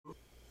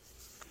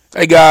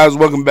Hey guys,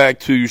 welcome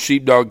back to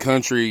Sheepdog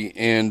Country,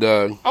 and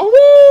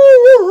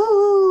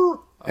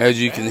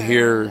as you can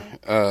hear,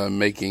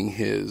 making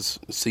his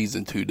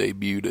season 2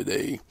 debut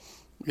today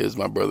is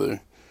my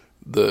brother,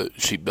 the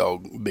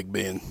Sheepdog Big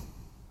Ben.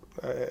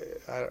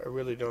 I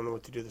really don't know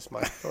what to do with this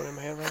microphone in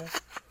my hand right now.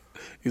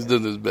 He's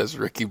doing his best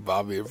Ricky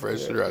Bobby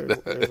impression right now.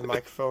 There's a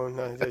microphone.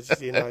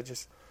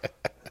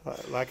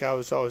 Like I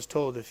was always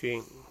told, if you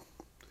ain't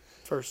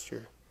first,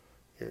 you're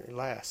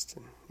last,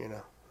 and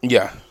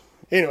Yeah.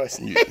 Anyways,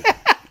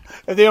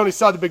 if they only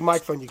saw the big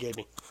microphone you gave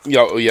me.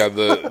 Yeah,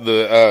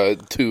 the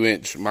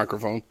 2-inch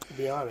microphone. To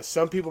be honest,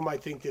 some people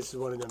might think this is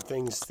one of them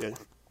things that.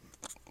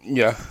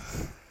 Yeah.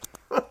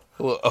 A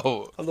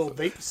little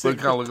vape.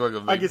 Look like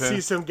a vape I could pen.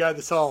 see some guy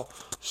that's all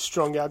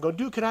strung out. Go,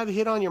 dude, can I have a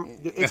hit on your?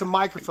 It's a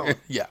microphone.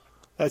 Yeah.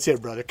 That's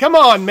it, brother. Come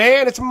on,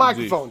 man. It's a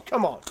microphone. Dude.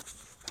 Come on.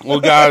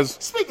 Well, guys.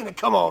 Speaking of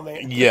come on,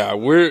 man. Yeah,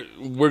 we're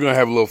gonna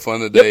have a little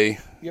fun today.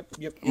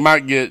 Yep.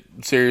 Might get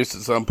serious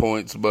at some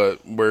points, but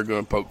we're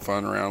gonna poke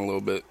fun around a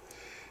little bit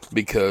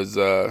because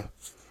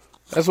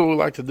that's what we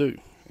like to do,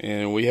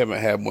 and we haven't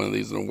had one of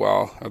these in a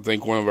while. I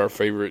think one of our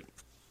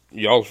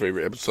y'all's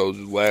favorite episodes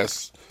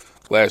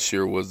last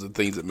year was the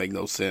things that make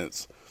no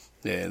sense,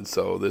 and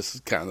so this is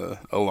kind of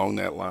along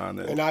that line.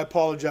 And I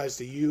apologize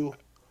to you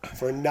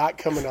for not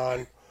coming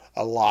on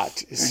a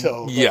lot.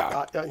 So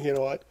yeah, you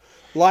know what?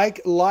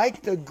 Like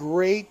the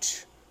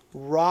great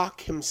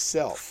Rock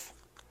himself.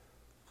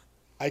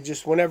 I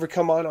just whenever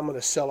come on, I'm going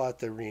to sell out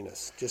the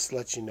arenas. Just to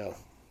let you know.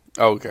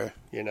 Okay.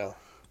 You know.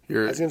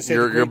 You're I was gonna say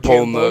you're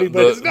pulling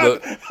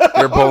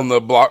you're pulling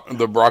the Brock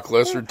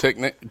Lesnar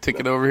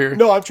ticket over here.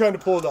 No, I'm trying to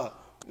pull the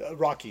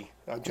Rocky.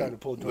 I'm trying to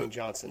pull Dwayne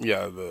Johnson.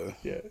 Yeah,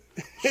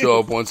 show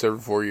up once every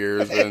 4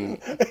 years,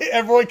 and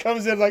everyone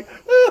comes in like,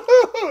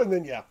 and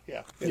then yeah.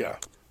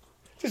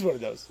 Just one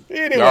of those.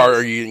 Anyway,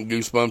 are you getting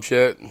goosebumps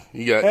yet?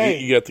 You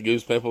got the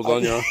goose pimples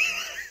on you.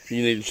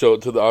 You need to show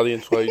it to the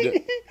audience while you do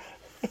it.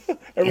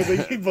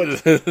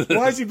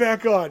 Why is he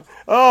back on?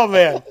 Oh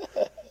man!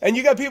 And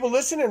you got people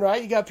listening,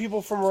 right? You got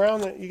people from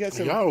around. You got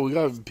some. Yeah, we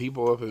got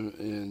people up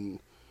in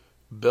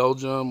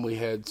Belgium. We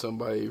had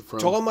somebody from.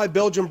 To all my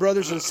Belgian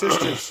brothers and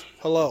sisters,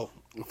 hello.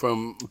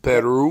 From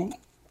Peru.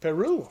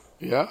 Peru.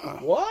 Yeah.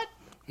 What?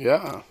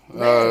 Yeah.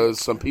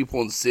 Some people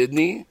in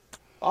Sydney.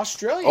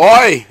 Australia.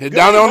 Oi,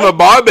 down there on the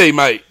bobby,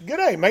 mate. Good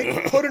day,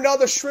 mate. Put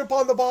another shrimp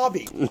on the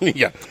bobby.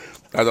 Yeah.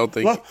 I don't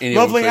think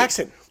lovely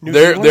accent.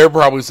 They're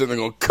probably sitting there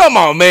going, "Come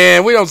on,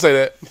 man, we don't say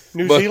that."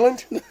 New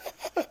Zealand,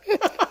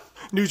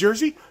 New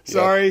Jersey.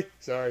 Sorry.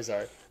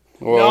 Well,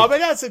 no, but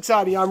that's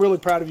exciting. I'm really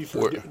proud of you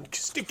for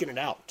sticking it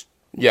out.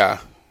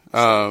 Yeah,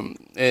 and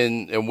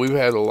we've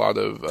had a lot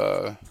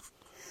of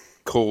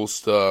cool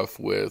stuff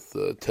with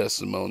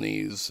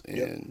testimonies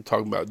and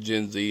talking about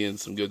Gen Z and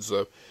some good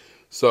stuff.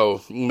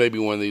 So maybe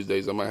one of these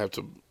days I might have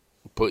to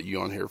put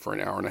you on here for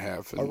an hour and a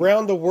half.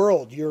 Around the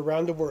world, you're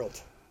around the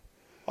world.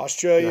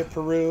 Australia,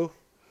 Peru.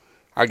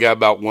 I got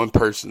about one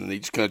person in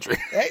each country.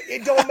 Hey,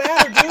 it don't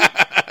matter,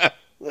 dude.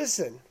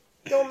 Listen,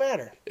 it don't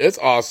matter. It's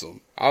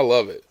awesome. I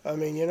love it. I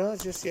mean,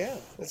 it's just,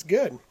 it's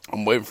good.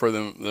 I'm waiting for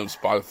them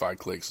Spotify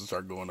clicks to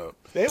start going up.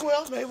 They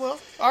will.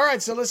 All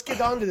right, so let's get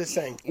on to this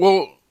thing.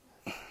 Well,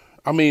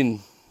 I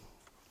mean,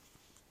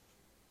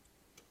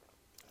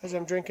 as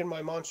I'm drinking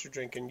my monster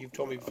drink, and you've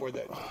told me before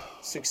that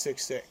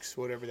 666,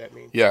 whatever that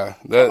means. Yeah,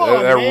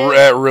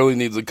 that really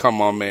needs to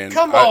come on, man.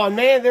 Come on,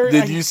 man.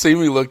 Did you see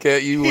me look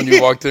at you when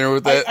you walked in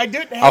with that? I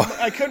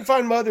couldn't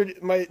find my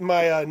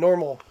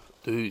normal.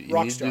 Dude,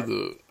 you need to do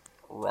the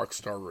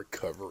Rockstar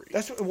Recovery.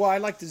 I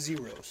like the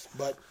zeros,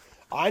 but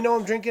I know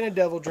I'm drinking a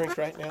devil drink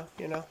right now.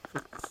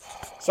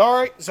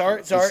 Sorry.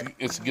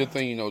 It's a good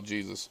thing you know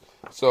Jesus.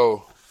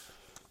 So,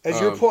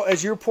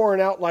 as you're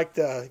pouring out like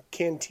the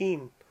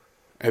canteen.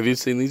 Have you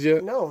seen these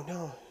yet?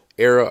 No.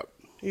 Air Up.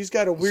 He's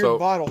got a weird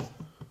bottle.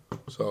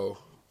 So,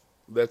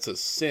 that's a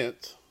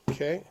scent.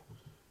 Okay.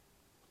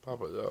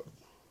 Pop it up.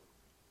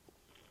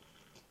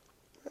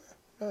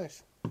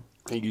 Nice.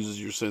 It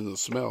uses your sense of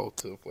smell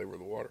to flavor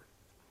the water.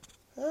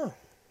 Oh.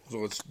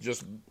 So, it's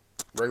just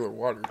regular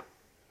water.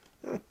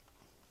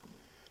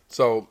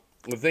 So,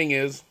 the thing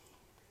is,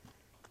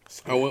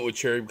 I went with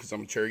cherry because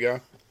I'm a cherry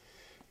guy.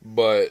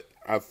 But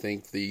I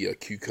think the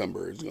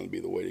cucumber is going to be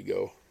the way to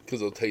go.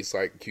 Because it'll taste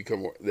like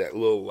cucumber, that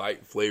little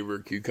light flavor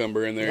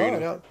cucumber in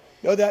there.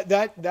 No,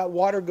 that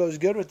water goes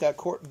good with that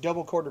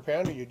double quarter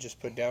pounder you just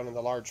put down in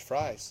the large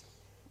fries.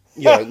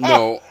 Yeah,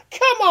 no.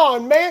 Come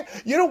on, man.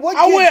 You know what?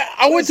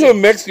 I went to a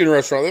Mexican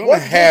restaurant. They don't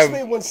have. What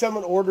gets me when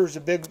someone orders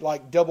a big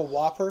double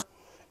Whopper,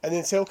 and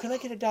then say, "Oh, can I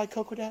get a Diet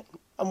Coke with that?"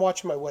 I'm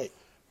watching my weight.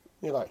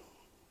 You're like,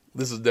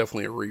 this is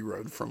definitely a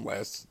rerun from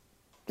the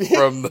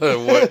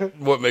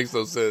what makes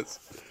no sense.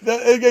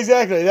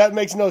 Exactly, that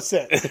makes no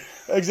sense.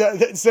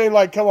 Exactly, saying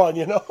like, "Come on,"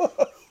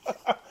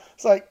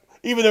 It's like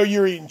even though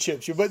you're eating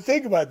chips, but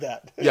think about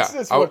that.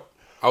 I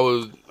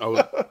was.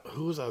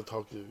 Who was I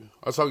talking to?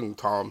 I was talking to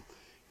Tom,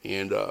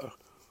 and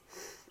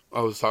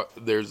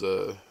there's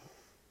a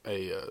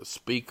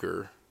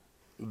speaker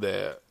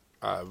that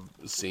I've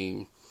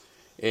seen,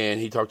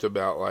 And he talked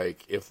about,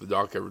 like, if the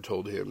doc ever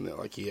told him that,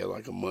 like, he had,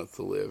 like, a month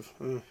to live.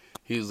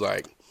 He was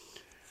like,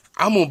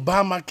 I'm going to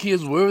buy my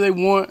kids whatever they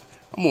want.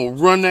 I'm going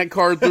to run that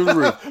card through the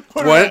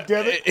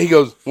roof. He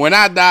goes, when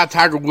I die,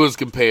 Tiger Woods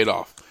can pay it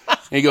off.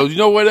 And he goes, you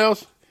know what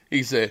else?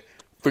 He said,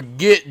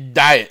 forget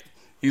diet.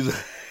 He's like,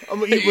 I'm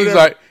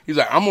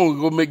going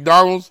to go to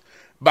McDonald's,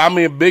 buy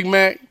me a Big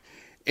Mac,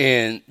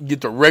 and get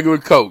the regular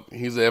Coke.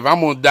 He said, if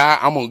I'm going to die,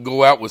 I'm going to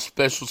go out with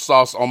special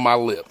sauce on my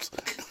lips.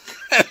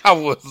 I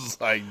was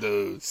like,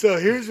 dude. So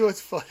here's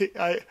what's funny.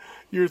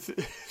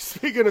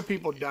 Speaking of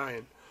people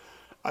dying,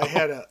 I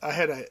had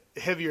a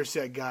heavier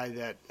set guy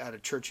that at a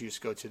church I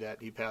used to go to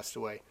that he passed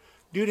away.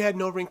 Dude had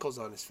no wrinkles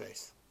on his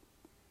face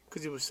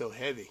because he was so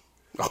heavy.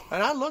 Oh.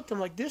 And I looked, I'm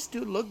like, this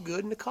dude looked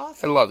good in the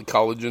coffin. Had a lot of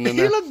collagen in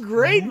there. He looked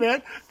great,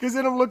 man. Because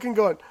then I'm looking,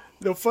 going,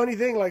 the funny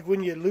thing, like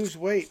when you lose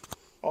weight,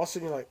 all of a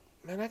sudden you're like,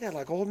 man, I got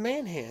like old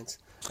man hands.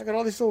 I got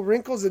all these little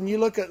wrinkles, and you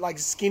look at like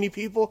skinny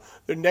people,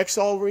 their necks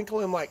all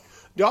wrinkled. I'm like,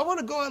 do I want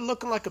to go out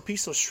looking like a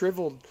piece of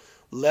shriveled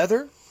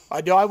leather?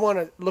 Or do I want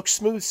to look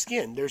smooth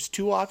skin? There's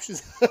two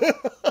options.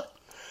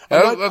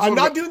 I'm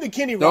not doing the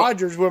Kenny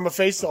Rogers where my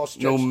face all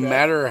stretched out. No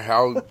matter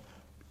how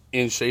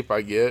in shape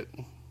I get,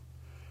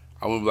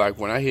 I'm gonna be like,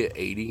 when I hit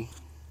 80,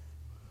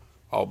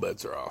 all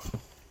bets are off.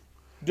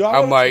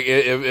 I'm like,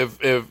 if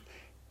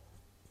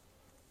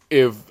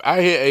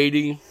I hit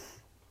 80,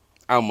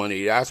 I'm gonna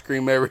eat ice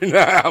cream every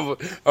night.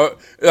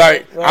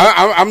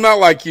 I'm not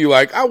like you.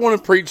 Like, I want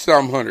to preach till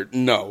I'm 100.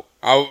 No.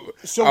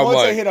 Once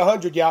I hit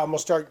 100, I'm gonna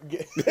start.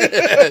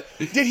 Did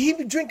he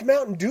drink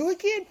Mountain Dew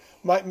again?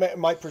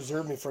 Might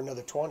preserve me for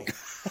another 20.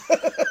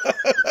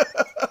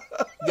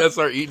 Gotta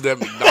start eating that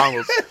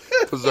McDonald's.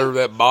 Preserve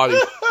that body.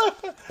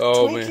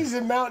 Oh, Twinkies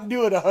and Mountain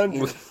Dew at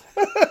 100.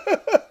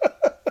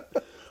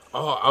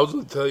 I was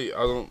gonna tell you.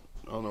 I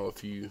don't know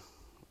if you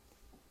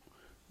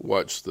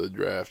watched the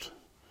draft.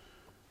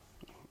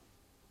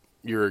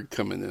 You're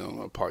coming in on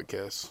a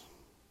podcast.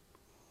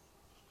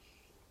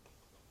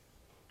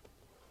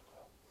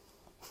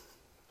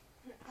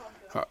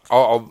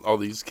 All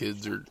these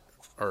kids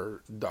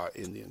are dot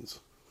Indians.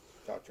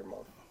 Talk to your mom.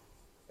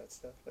 That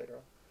stuff later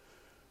on.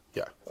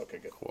 Yeah. Okay,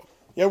 good. Cool.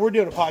 Yeah, we're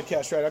doing a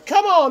podcast right now.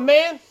 Come on,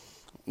 man.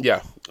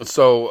 Yeah.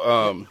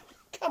 So,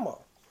 come on.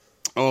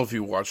 I don't know if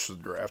you watched the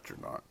draft or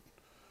not.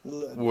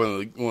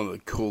 One of the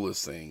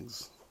coolest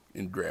things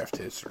in draft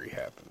history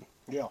happened.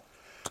 Yeah.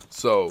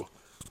 So,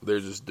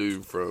 there's this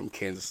dude from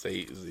Kansas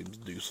State. His name's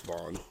Deuce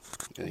Vaughn.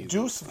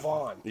 Deuce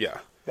Vaughn. Yeah.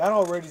 That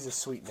already is a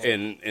sweet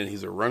name. And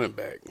he's a running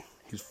back.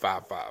 He's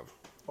 5'5".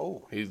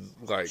 Oh. He's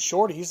like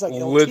shorty. He's like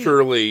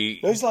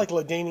literally. No, he's like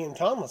LaDainian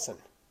Tomlinson.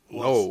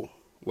 No,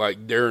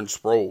 like Darren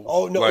Sproles.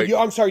 Oh no, like,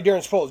 I'm sorry,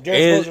 Darren Sproles.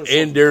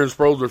 And Darren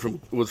Sproles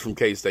was from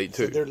K-State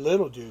too. So they're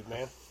little dude,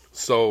 man.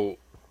 So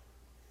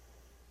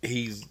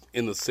he's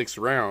in the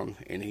 6th round,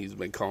 and he's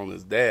been calling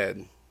his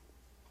dad,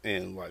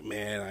 and like,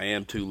 man, I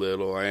am too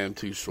little, I am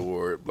too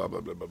short, blah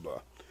blah blah blah blah.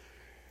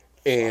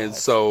 And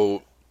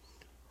so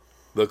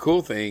the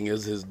cool thing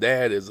is his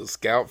dad is a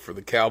scout for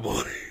the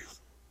Cowboys.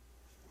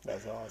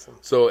 That's awesome.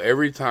 So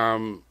every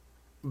time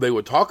they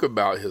would talk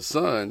about his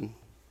son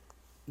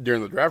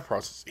during the draft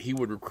process, he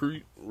would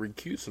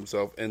recuse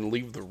himself and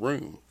leave the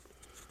room,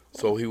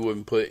 so he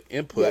wouldn't put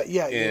input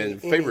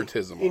and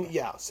favoritism on him.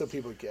 Yeah, so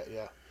people get,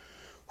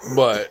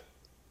 But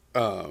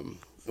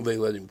they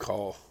let him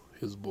call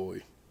his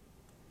boy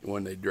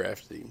when they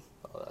drafted him.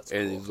 Oh, that's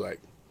and cool. He's like,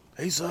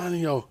 hey, son,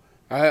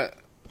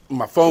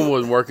 my phone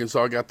wasn't working,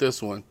 so I got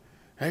this one.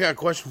 I got a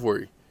question for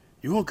you.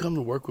 You want to come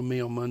to work with me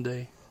on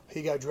Monday?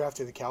 He got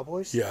drafted to the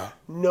Cowboys? Yeah.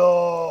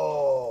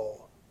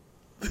 No.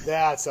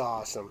 That's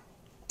awesome.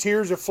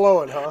 Tears are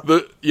flowing, huh?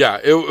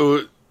 It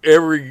was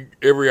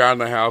every eye in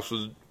the house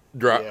was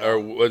dry or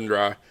wasn't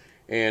dry.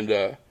 And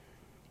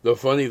the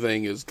funny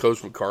thing is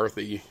Coach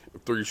McCarthy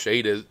threw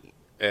shade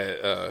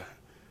at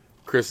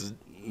Chris's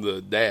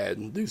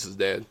Deuce's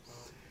dad.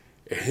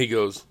 And he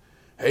goes,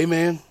 hey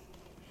man,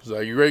 he's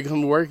like, you ready to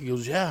come to work? He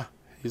goes, yeah.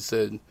 He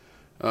said,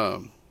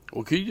 well,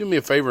 can you do me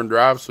a favor and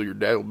drive so your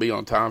dad will be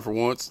on time for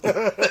once?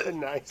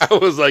 Nice. I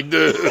was like,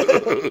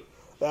 dude.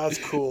 That's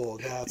cool. Cool.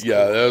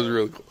 That was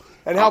really cool.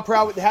 And how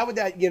would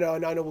that,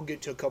 and I know we'll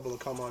get to a couple of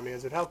come on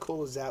mans, but how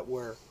cool is that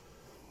where,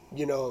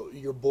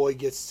 your boy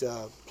gets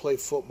to play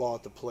football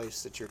at the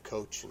place that you're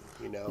coaching,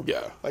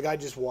 Yeah. Like I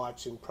just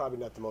watched, and probably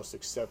not the most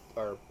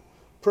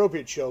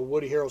appropriate show,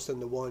 Woody Harrelson,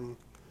 the one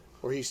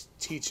where he's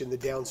teaching the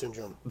Down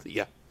syndrome.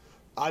 Yeah.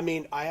 I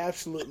mean, I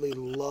absolutely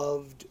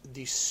loved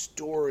the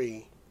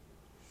story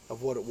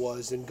of what it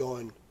was and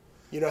going,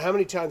 how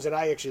many times did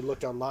I actually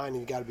looked online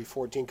and you got to be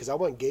 14 because I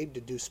want Gabe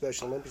to do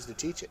Special Olympics to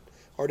teach it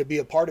or to be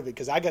a part of it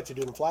because I got to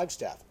do it in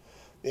Flagstaff.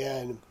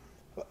 And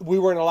we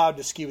weren't allowed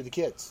to ski with the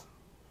kids.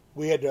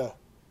 We had to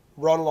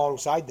run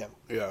alongside them.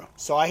 Yeah.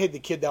 So I had the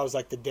kid that was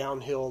like the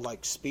downhill,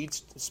 like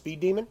speed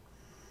demon.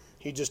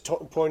 He just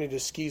pointed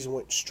his skis and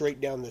went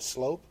straight down the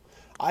slope.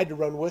 I had to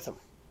run with him.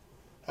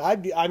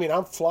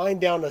 I'm flying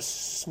down a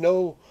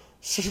snow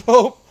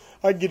slope.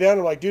 I'd get down and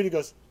I'm like, dude, he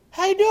goes,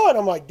 how you doing?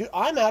 I'm like, dude,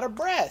 I'm out of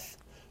breath.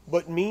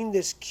 But me and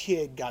this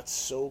kid got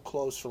so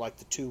close for like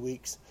the 2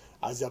 weeks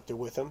I was up there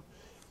with him.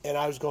 And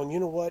I was going, you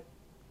know what?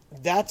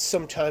 That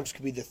sometimes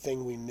could be the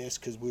thing we miss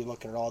because we're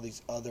looking at all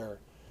these other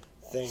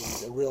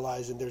things and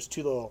realizing there's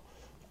 2 little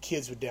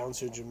kids with Down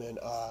syndrome in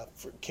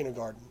for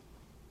kindergarten.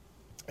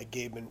 I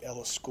gave them in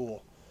Ella's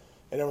school.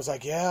 And I was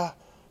like, yeah,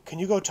 can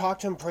you go talk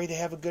to them, pray they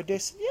have a good day? I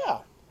said, yeah.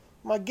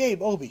 I'm like,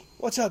 Gabe, Obi,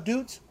 what's up,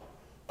 dudes?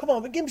 Come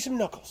on, man, give me some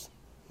knuckles.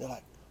 They're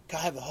like, can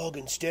I have a hug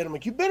instead? I'm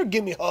like, you better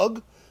give me a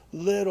hug.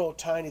 Little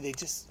tiny, they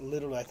just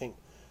literally, I think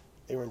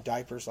they were in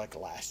diapers like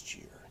last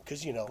year.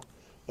 Because,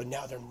 but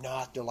now they're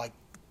not. They're like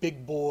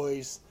big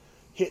boys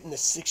hitting the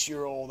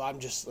 6-year-old. I'm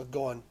just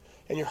going,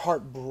 and your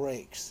heart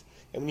breaks.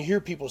 And when you hear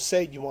people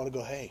say it, you want to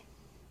go, hey,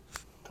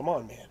 come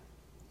on, man.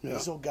 Yeah.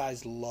 These old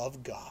guys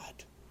love God.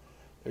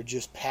 They're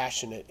just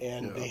passionate,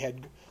 and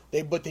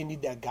but they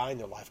need that guy in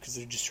their life because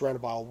they're just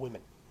surrounded by all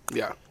women.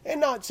 Yeah. And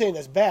not saying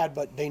that's bad,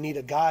 but they need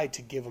a guy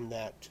to give them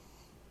that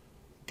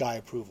guy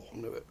approval.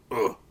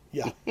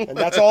 Yeah, and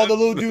that's all the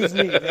little dudes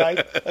need,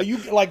 right? You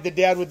like the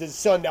dad with his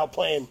son now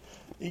playing,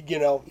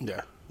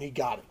 Yeah. He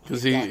got it.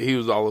 Because he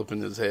was all up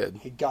in his head.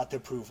 He got the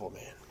approval,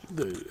 man.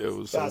 Dude, it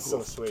was That's so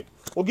cool. so sweet.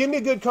 Well, give me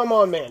a good come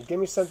on, man. Give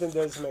me something that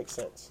does make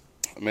sense.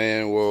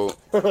 Man, well...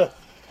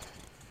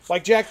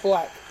 like Jack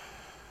Black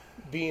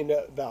being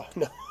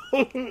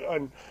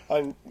on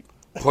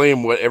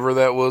playing whatever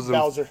that was.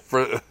 Bowser.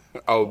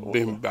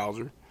 Being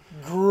Bowser.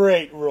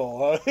 Great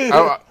role.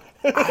 Huh?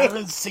 I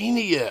haven't seen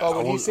it yet. Oh,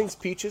 when he sings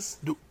Peaches?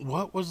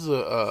 What was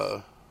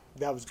the...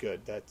 that was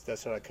good.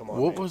 That's not a come on,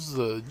 What man. was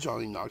the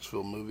Johnny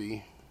Knoxville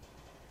movie?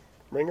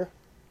 Ringer?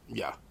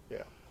 Yeah.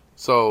 Yeah.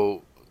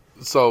 So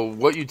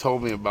what you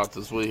told me about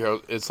this Woody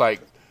Harrelson, it's like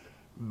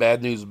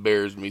Bad News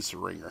Bears meets the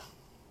Ringer.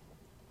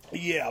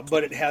 Yeah,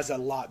 but it has a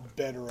lot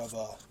better of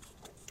a...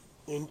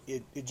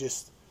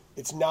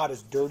 It's not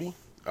as dirty.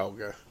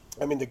 Okay.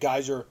 I mean, the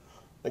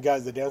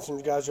Down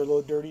syndrome guys are a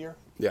little dirtier.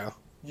 Yeah.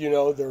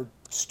 They're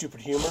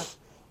stupid humor,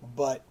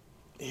 but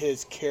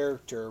his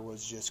character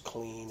was just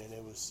clean, and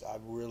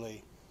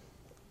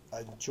I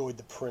enjoyed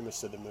the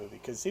premise of the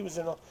movie because he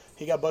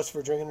got busted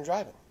for drinking and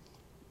driving.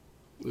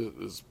 It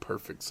was a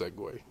perfect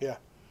segue. Yeah.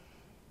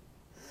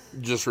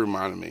 Just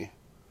reminded me.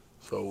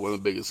 So one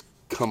of the biggest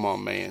come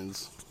on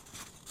mans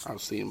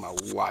I've seen in my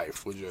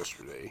life was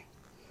yesterday.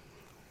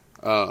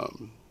 I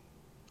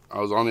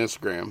was on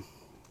Instagram,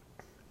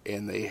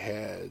 and they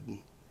had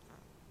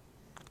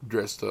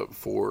dressed up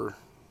 4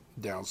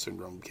 Down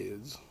syndrome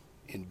kids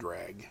in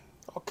drag.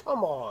 Oh,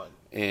 come on.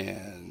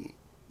 And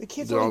the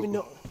kids don't even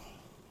know.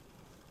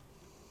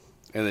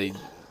 And they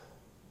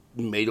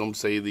made them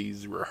say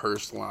these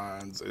rehearsed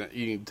lines, and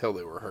you can tell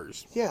they were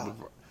rehearsed. Yeah.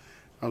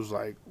 I was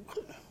like,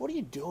 what are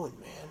you doing,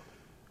 man?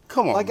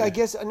 Come on, man. I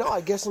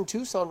guess in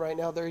Tucson right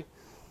now, their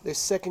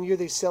second year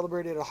they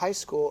celebrated at a high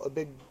school, a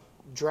big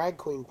drag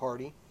queen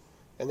party,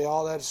 and they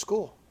all out of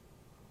school.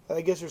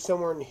 I guess they're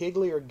somewhere in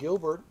Higley or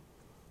Gilbert.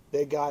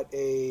 They got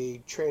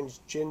a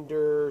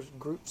transgender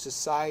group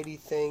society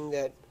thing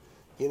that,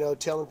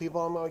 telling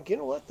people, I'm like, you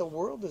know what? The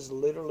world is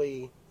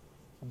literally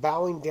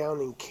bowing down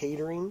and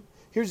catering.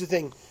 Here's the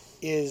thing,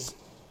 is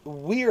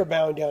we are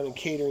bowing down and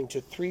catering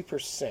to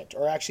 3%,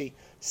 or actually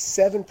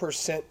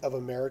 7% of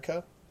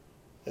America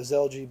is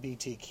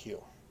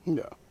LGBTQ.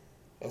 Yeah.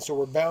 And so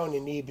we're bowing the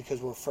knee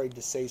because we're afraid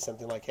to say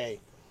something like, hey,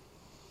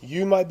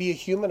 you might be a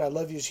human, I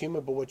love you as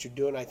human, but what you're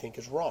doing I think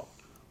is wrong.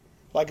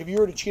 Like if you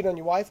were to cheat on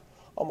your wife,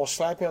 I'm going to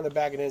slap you on the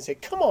back of the head and say,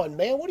 come on,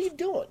 man, what are you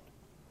doing?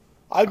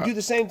 I'd do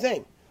the same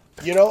thing.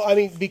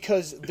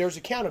 Because there's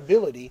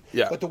accountability,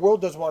 but the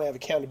world doesn't want to have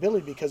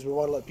accountability because we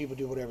want to let people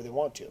do whatever they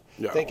want to.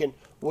 Yeah. Thinking,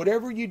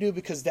 whatever you do,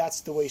 because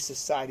that's the way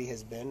society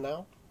has been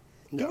now,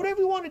 do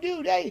whatever you want to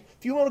do. Hey,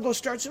 if you want to go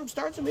start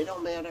something, it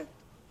don't matter.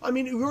 I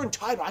mean, we're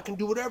entitled. I can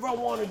do whatever I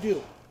want to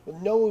do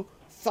with no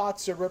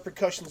thoughts or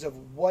repercussions of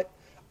what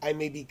I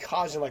may be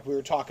causing, like we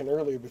were talking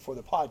earlier before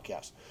the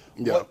podcast.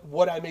 Yeah.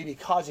 What I may be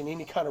causing,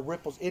 any kind of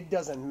ripples, it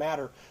doesn't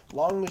matter.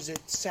 Long as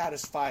it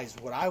satisfies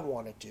what I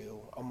want to do,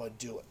 I'm going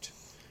to do it.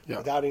 Yeah.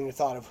 Without any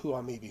thought of who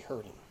I may be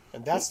hurting.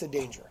 And that's the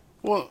danger.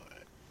 Well,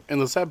 and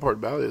the sad part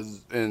about it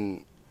is,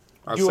 and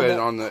I said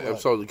on the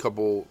episode a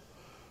couple,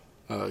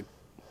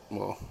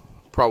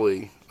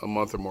 probably a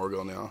month or more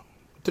ago now,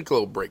 took a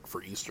little break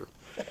for Easter.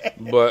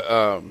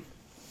 But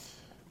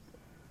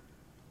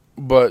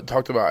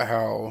talked about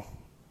how,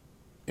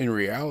 in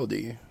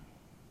reality,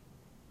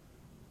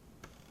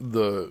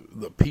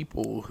 the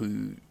people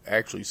who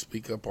actually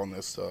speak up on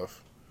this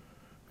stuff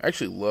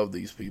actually love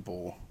these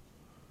people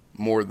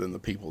more than the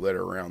people that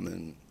are around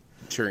them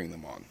cheering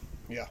them on.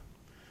 Yeah.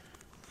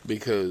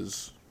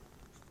 Because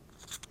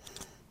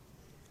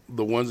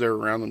the ones that are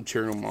around them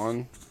cheering them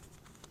on,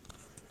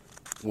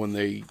 when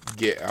they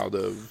get out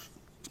of,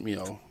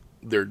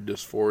 their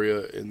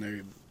dysphoria and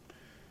they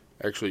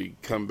actually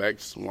come back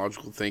to some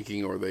logical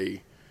thinking, or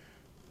they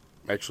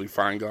actually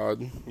find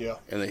God, and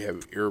they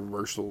have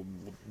irreversible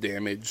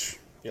damage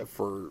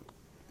for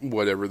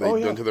whatever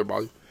they've done to their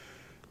body,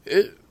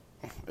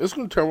 it's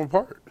going to tear them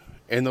apart.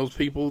 And those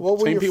people,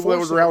 same people that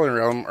was rallying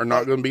around them, are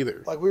not going to be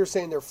there. Like we were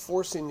saying, they're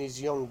forcing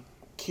these young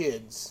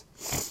kids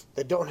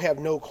that don't have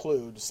no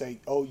clue to say,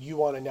 oh, you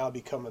want to now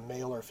become a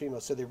male or a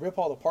female. So they rip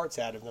all the parts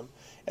out of them.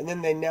 And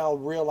then they now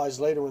realize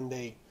later when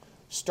they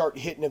start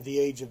hitting of the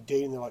age of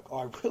dating, they're like, oh,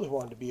 I really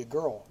wanted to be a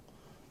girl.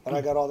 But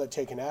I got all that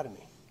taken out of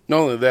me. Not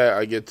only that,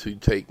 I get to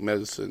take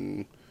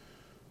medicine,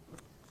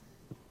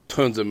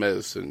 tons of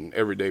medicine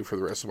every day for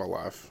the rest of my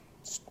life.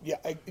 Yeah,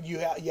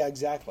 yeah,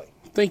 exactly.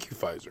 Thank you,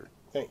 Pfizer.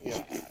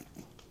 Yeah.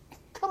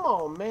 Come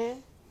on,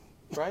 man.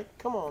 Right?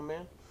 Come on,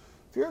 man.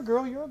 If you're a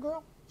girl, you're a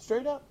girl.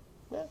 Straight up.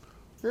 Yeah.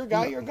 If you're a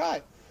guy, you're a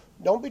guy.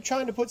 Don't be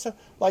trying to put some...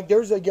 Like,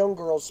 there's a young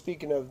girl,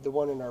 speaking of the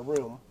one in our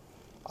room,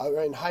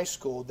 in high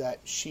school, that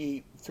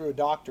she, through a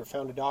doctor,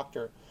 found a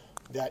doctor,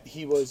 that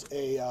he was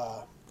a...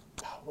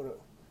 don't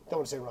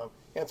want to say it wrong.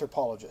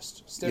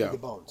 Anthropologist. Studied the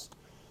bones.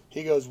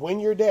 He goes, when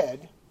you're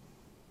dead,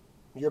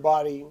 your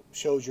body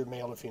shows you're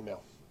male or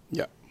female.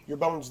 Yeah. Your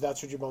bones,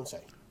 that's what your bones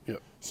say. Yeah.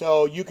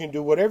 So you can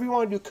do whatever you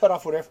want to do, cut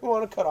off whatever you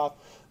want to cut off.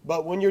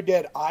 But when you're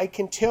dead, I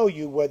can tell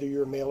you whether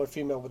you're male or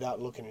female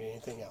without looking at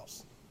anything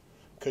else.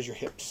 Because your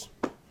hips.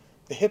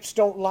 The hips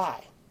don't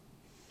lie.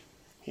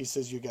 He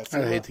says you got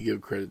female. I hate to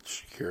give credit to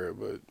Shakira,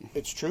 but...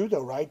 It's true,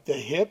 though, right? The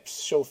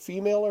hips show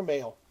female or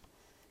male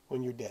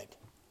when you're dead.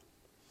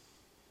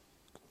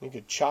 You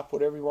could chop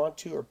whatever you want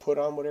to or put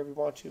on whatever you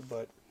want to,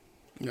 but...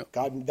 Yep.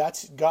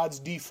 That's God's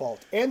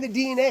default. And the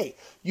DNA.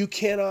 You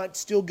cannot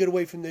still get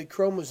away from the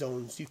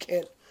chromosomes. You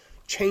can't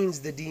change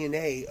the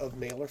DNA of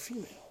male or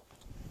female.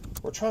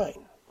 We're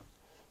trying.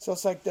 So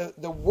it's like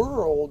the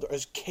world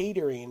is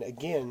catering,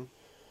 again,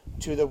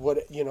 to the,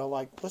 what, you know,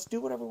 like, let's do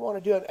whatever we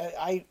want to do.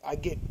 And I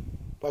get,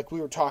 like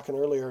we were talking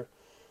earlier,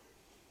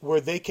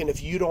 where they can,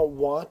 if you don't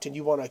want and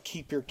you want to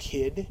keep your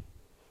kid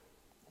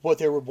what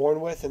they were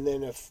born with, and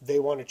then if they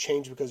want to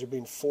change because they're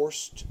being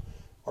forced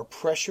or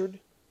pressured,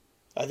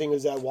 I think it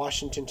was that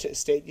Washington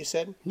State you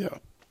said? Yeah.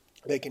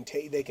 They can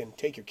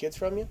take your kids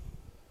from you.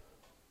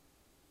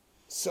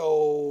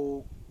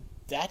 So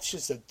that's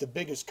just the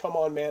biggest, come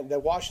on, man.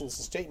 That Washington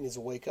State needs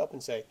to wake up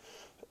and say,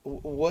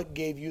 what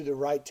gave you the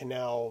right to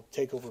now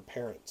take over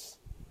parents?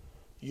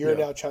 You're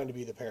now trying to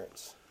be the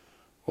parents.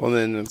 Well,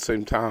 then at the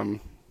same time,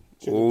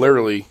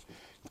 literally,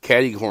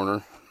 catty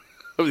corner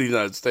of the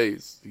United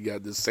States, you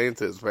got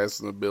DeSantis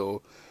passing a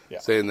bill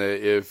saying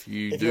that if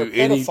you're a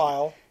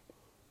pedophile,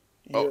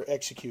 you're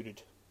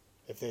executed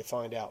if they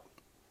find out.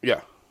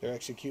 Yeah. They're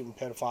executing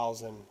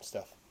pedophiles and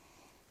stuff.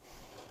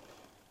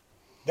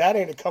 That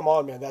ain't a come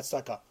on, man. That's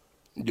like a...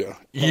 Yeah,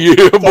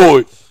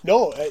 boy.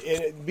 No,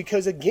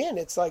 because again,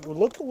 it's like,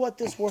 look at what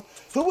this world...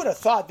 Who would have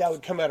thought that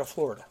would come out of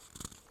Florida?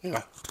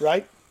 Yeah.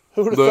 Right?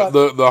 Who would have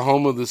thought... The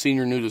home of the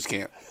senior nudist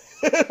camp.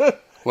 The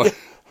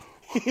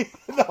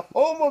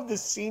home of the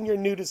senior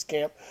nudist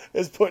camp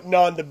is putting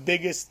on the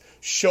biggest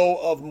show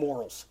of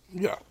morals.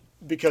 Yeah.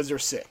 Because they're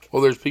sick.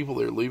 Well, there's people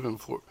that are leaving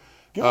Florida.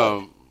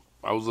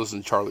 I was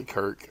listening to Charlie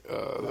Kirk the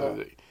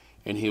other day,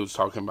 and he was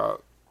talking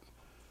about...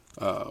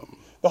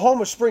 the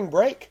home of spring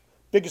break.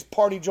 Biggest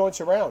party joints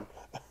around.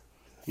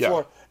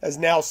 Yeah. Is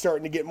now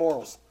starting to get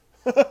morals.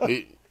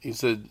 he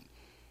said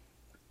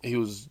he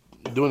was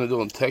doing a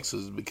deal in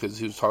Texas because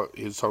he was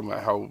talking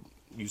about how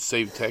you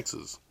save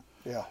Texas.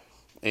 Yeah.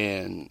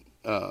 And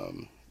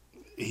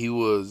he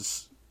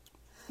was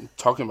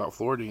talking about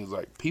Florida. He was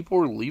like, people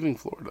are leaving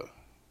Florida.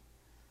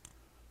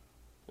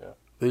 Yeah.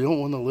 They don't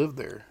want to live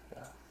there.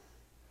 Yeah.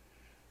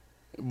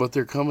 But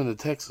they're coming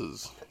to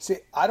Texas. See,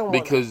 I don't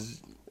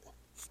because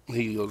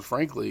he goes,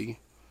 frankly,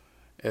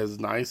 as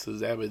nice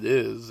as Abbott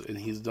is, and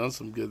he's done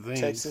some good things.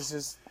 Texas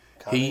is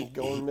kind of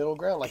going middle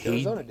ground like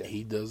Arizona did.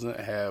 He doesn't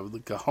have the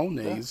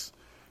cojones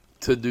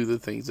to do the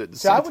things that DeSantis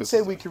See, I would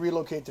say we could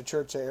relocate the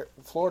church to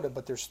Florida,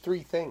 but there's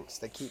 3 things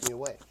that keep me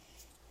away.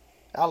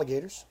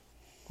 Alligators,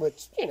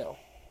 which, you know,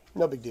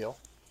 no big deal.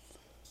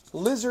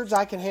 Lizards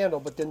I can handle,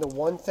 but then the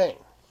one thing,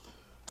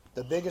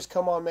 the biggest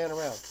come on man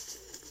around.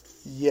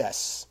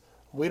 Yes.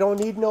 We don't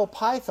need no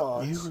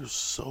pythons. You were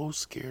so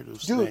scared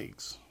of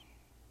snakes.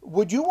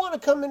 Would you want to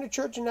come into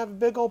church and have a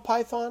big old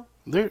python?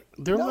 They're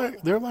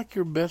like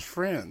your best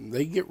friend.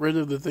 They get rid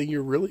of the thing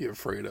you're really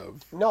afraid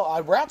of.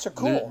 No, rats are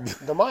cool.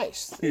 The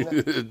mice.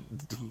 The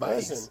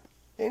mice. Listen,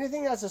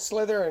 anything that's a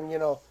slither and, you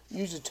know,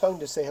 use your tongue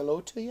to say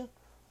hello to you,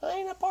 I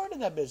ain't a part of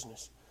that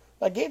business.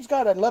 Like Gabe's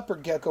got a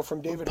leopard gecko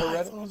from David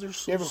Huerta.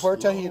 So David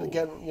Huerta, he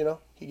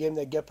gave him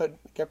that leopard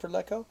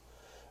gecko.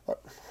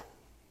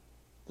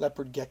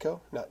 Leopard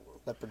gecko, not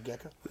leopard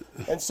gecko.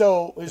 And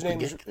so his name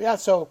is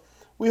so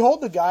we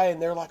hold the guy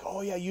and they're like,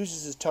 oh yeah, he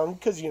uses his tongue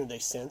because, you know, they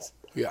sense.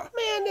 Yeah.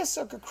 Man, this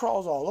sucker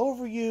crawls all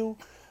over you.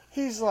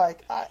 He's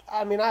like,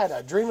 I mean, I had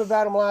a dream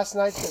about him last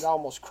night that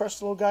almost crushed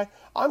the little guy.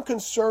 I'm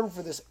concerned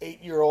for this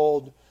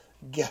 8-year-old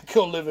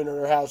gecko living in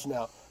her house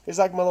now. He's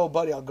like my little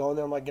buddy. I'll go in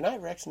there. I'm like, good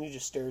night, Rex. And he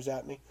just stares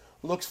at me,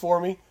 looks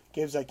for me.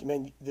 Gabe's like,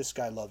 man, this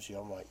guy loves you.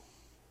 I'm like,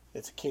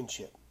 it's a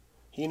kinship.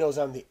 He knows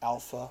I'm the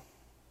alpha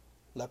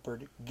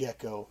leopard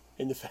gecko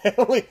in the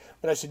family.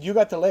 But I said, you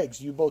got the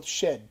legs. You both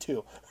shed,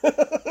 too.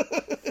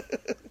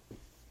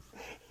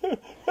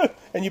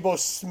 And you both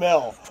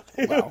smell.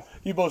 Wow.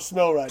 You both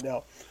smell right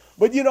now.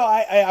 But, you know,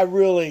 I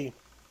really,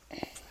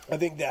 I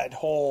think that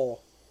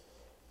whole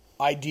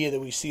idea that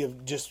we see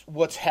of just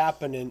what's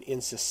happening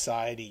in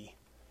society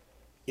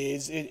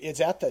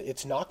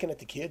it's knocking at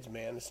the kids,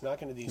 man. It's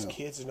knocking at these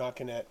kids. It's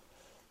knocking at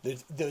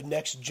the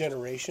next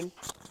generation.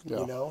 Yeah.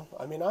 You know,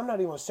 I mean, I'm not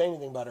even going to say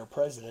anything about our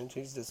president.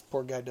 He's this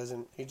poor guy.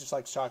 He just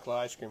likes chocolate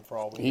ice cream for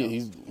all we know.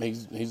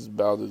 He's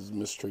about as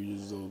mistreated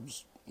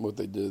as what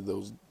they did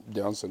those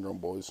Down syndrome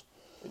boys.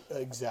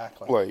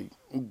 Exactly. Like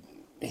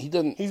he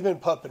doesn't. He's been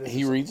puppeted.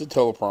 He reads a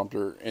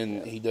teleprompter,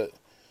 and he does,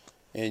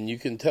 and you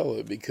can tell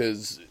it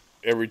because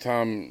every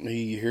time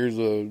he hears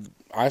a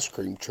ice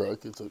cream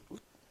truck, it's a.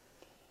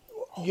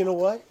 You know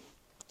what?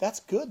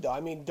 That's good, though.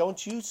 I mean,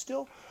 don't you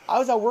still? I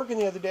was out working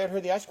the other day and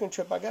heard the ice cream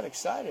truck. I got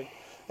excited.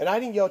 And I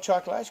didn't yell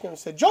chocolate ice cream. I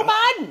said, Joe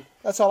Biden!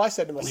 That's all I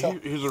said to myself.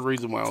 Here's a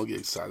reason why I don't get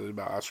excited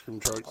about ice cream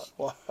trucks.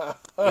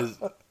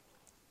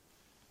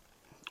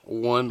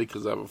 One,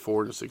 because I have a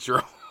 4 and a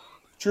 6-year-old.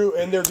 True,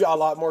 and they're a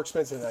lot more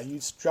expensive now. You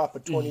drop a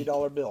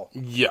 $20 bill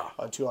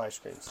on 2 ice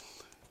creams.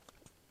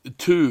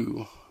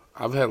 2,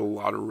 I've had a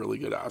lot of really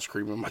good ice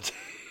cream in my day.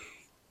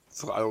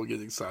 So I don't get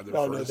excited.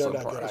 No, they're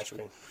not good ice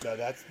cream. No,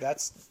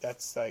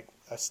 that's like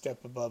a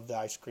step above the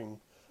ice cream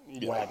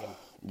wagon.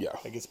 Yeah,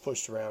 that gets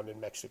pushed around in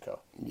Mexico.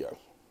 Yeah,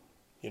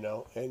 you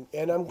know,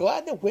 and I'm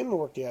glad that women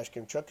work the ice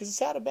cream truck because it's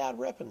had a bad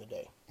rep in the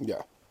day.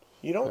 Yeah,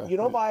 you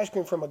don't buy ice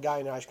cream from a guy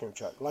in an ice cream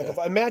truck. Like if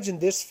I imagine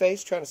this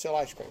face trying to sell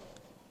ice cream,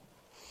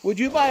 would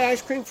you buy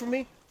ice cream from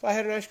me if I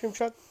had an ice cream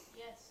truck?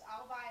 Yes,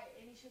 I'll buy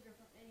any sugar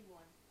from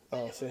anyone.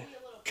 Oh, see,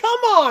 come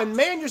on,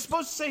 man! You're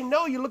supposed to say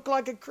no. You look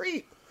like a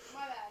creep.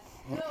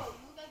 No,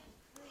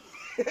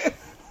 you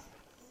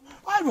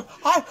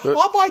like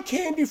I'll buy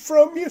candy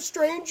from you,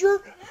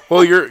 stranger.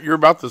 Well, you're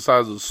about the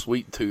size of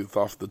Sweet Tooth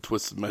off the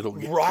Twisted Metal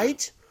game.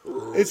 Right?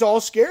 It's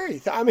all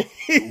scary. I mean,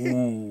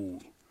 ooh,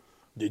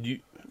 did you?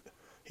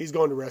 He's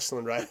going to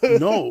wrestling, right?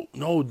 No.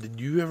 Did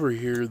you ever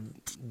hear?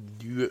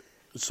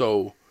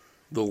 So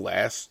the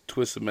last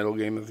Twisted Metal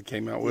game that they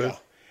came out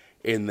with,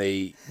 and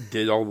they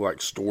did all the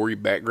like story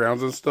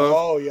backgrounds and stuff.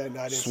 Oh yeah, no,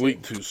 I didn't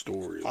Sweet Tooth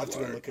story. I'll have to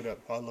go look it up.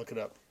 I'll look it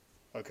up.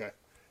 Okay,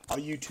 I'll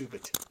YouTube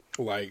it.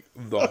 Like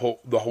the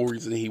whole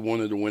reason he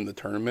wanted to win the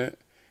tournament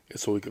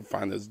is so he could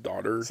find his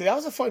daughter. See, that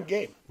was a fun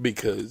game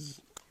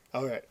Because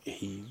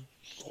he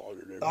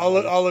slaughtered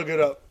everybody. I'll look it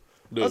up.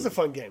 Dude. That was a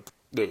fun game.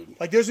 Dude.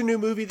 Like, there's a new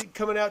movie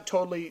coming out,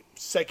 totally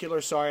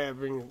secular. Sorry,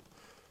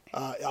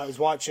 I was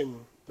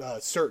watching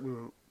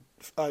certain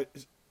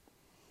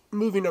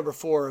movie number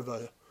 4 of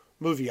a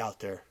movie out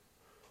there,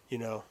 you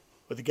know,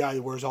 with the guy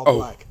that wears all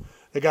black.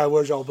 The guy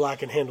wears all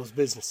black and handles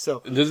business.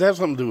 So does it have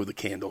something to do with the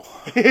candle?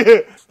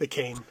 The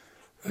cane.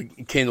 A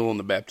candle in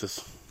the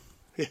Baptist.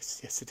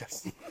 Yes, it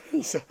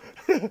does.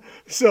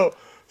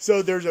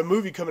 So there's a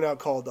movie coming out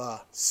called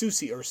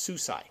Susi or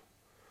Susai.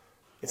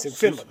 It's in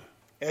Finland.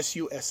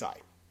 Susi.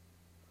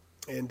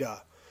 And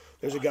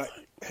there's a guy,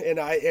 and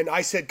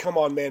I said, "Come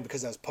on, man,"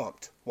 because I was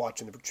pumped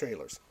watching the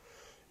trailers.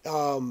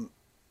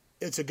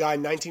 It's a guy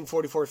in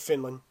 1944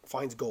 Finland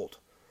finds gold.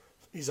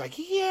 He's like,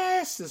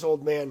 "Yes," this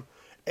old man,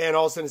 and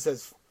all of a sudden it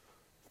says,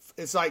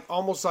 it's like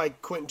almost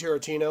like Quentin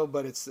Tarantino,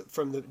 but it's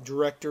from the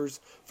directors,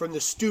 from the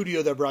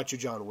studio that brought you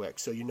John Wick,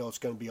 so you know it's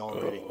going to be all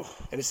ready.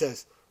 And it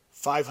says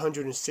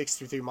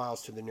 563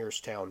 miles to the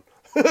nearest town.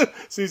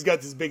 So he's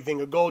got this big thing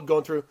of gold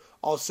going through.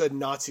 All of a sudden,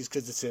 Nazis,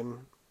 because it's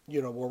in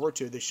World War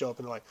II, they show up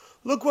and they're like,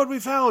 "Look what we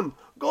found,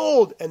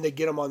 gold!" And they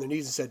get him on their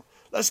knees and said,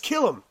 "Let's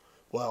kill him."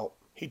 Well,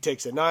 he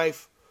takes a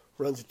knife,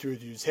 runs it through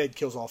his head,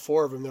 kills all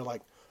 4 of them. They're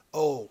like,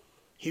 "Oh,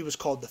 he was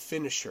called the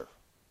Finisher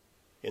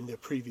in the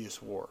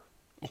previous war."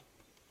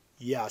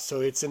 Yeah, so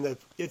it's in the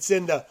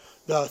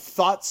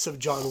thoughts of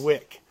John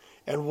Wick,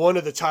 and one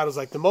of the titles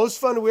like the most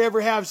fun we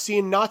ever have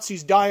seeing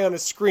Nazis die on a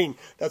screen.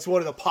 That's one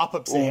of the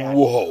pop-ups they had.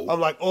 Whoa! I'm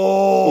like,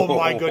 oh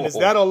my goodness,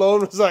 that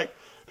alone was like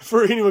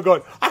for anyone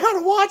going, I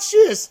gotta watch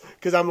this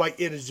because I'm like,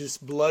 it is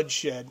just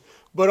bloodshed,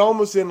 but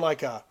almost in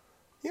like a,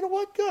 you know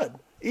what, good.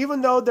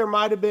 Even though there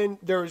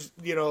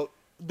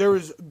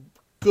was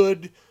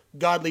good,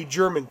 godly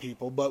German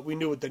people, but we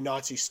knew what the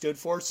Nazis stood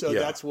for, so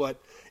that's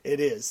what it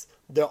is.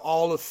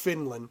 All of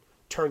Finland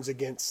turns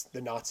against the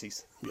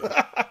Nazis.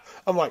 Yeah.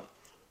 I'm like,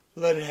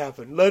 let it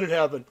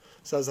happen.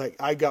 So I was like,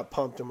 I got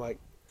pumped. I'm like,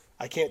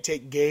 I can't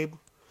take Gabe.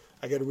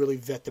 I got to really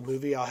vet the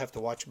movie. I'll have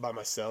to watch it by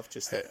myself.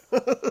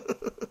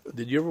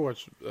 Did you ever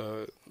watch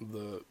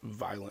the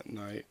Violent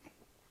Night?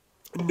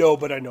 No,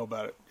 but I know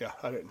about it. Yeah,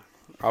 I didn't.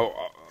 I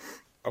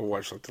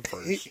watched like the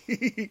first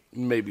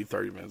maybe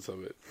 30 minutes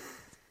of it.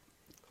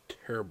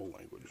 Terrible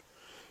language,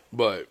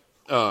 but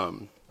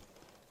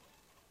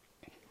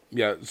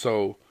yeah.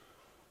 So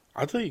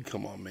I tell you,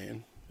 come on,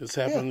 man. This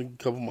happened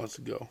a couple months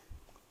ago.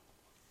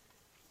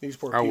 These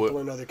poor people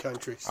in other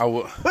countries. I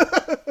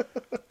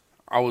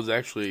was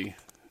actually.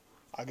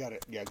 I got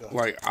it. Yeah, go ahead.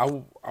 Like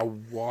I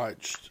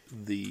watched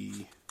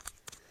the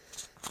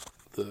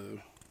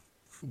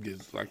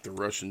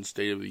Russian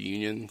State of the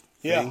Union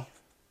thing. Yeah.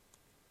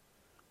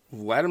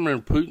 Vladimir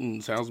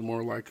Putin sounds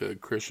more like a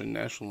Christian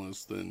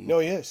nationalist than. No,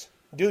 he is.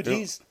 Dude,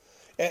 he's...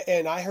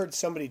 And I heard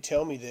somebody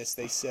tell me this.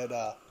 They said,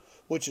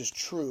 which is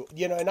true.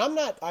 And I'm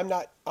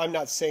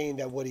not saying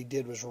that what he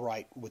did was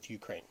right with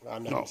Ukraine.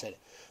 I'm not going to say that.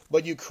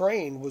 But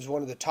Ukraine was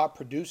one of the top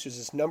producers.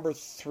 It's number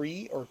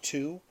 3 or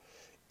 2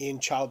 in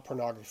child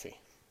pornography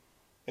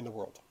in the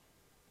world.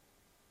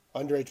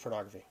 Underage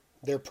pornography.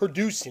 They're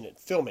producing it,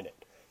 filming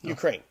it.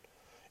 Ukraine.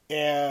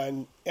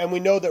 And we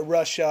know that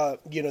Russia,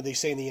 they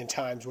say in the end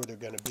times where they're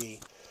going to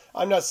be.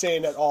 I'm not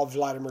saying that all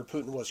Vladimir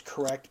Putin was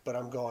correct, but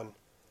I'm going,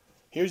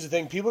 here's the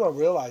thing. People don't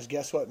realize,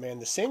 guess what, man?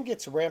 The sin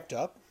gets ramped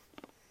up.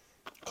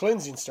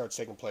 Cleansing starts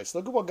taking place.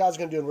 Look at what God's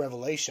going to do in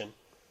Revelation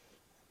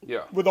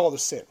with all the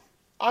sin.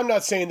 I'm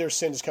not saying their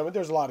sin is coming.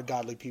 There's a lot of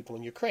godly people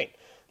in Ukraine.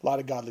 A lot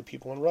of godly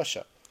people in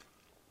Russia.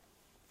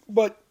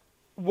 But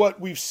what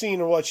we've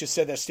seen and what you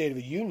said, that State of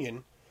the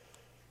Union,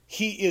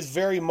 he is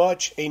very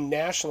much a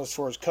nationalist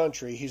for his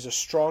country. He's a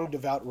strong,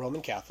 devout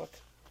Roman Catholic.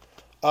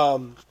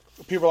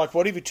 People are like,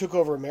 what if he took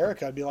over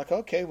America? I'd be like,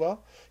 okay,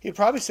 well, he'd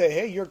probably say,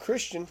 hey, you're a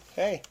Christian.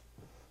 Hey,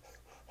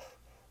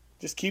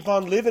 just keep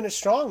on living it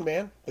strong,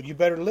 man. But you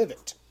better live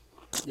it.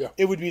 Yeah.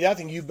 It would be that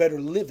thing. You better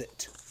live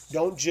it.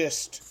 Don't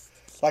just,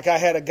 like I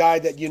had a guy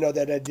that,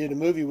 that I did a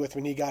movie with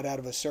when he got out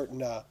of a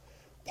certain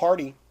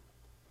party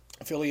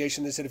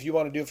affiliation. They said, if you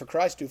want to do it for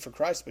Christ, do it for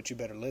Christ, but you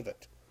better live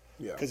it.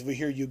 Yeah. Because if we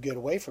hear you get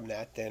away from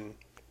that, then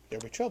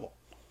there'll be trouble.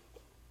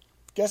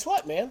 Guess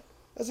what, man?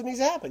 That's what needs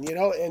to happen,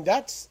 and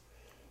that's,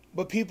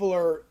 but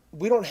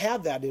we don't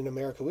have that in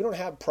America. We don't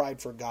have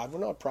pride for God. We're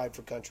not pride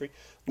for country.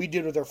 We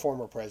did with our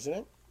former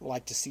president. I'd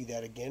like to see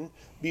that again.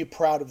 Be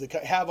proud of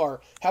have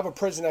a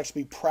president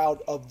actually be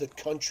proud of the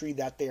country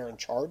that they are in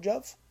charge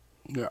of.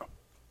 Yeah.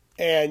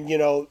 And,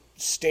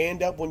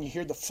 stand up when you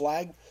hear the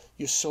flag.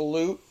 You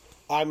salute.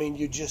 I mean,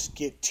 you just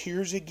get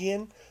tears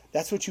again.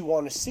 That's what you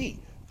want to see.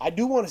 I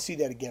do want to see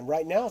that again.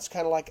 Right now, it's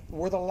kind of like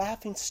we're the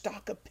laughing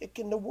stock of pick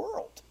in the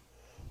world.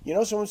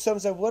 So when someone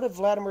said, what if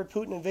Vladimir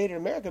Putin invaded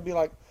America? I'd be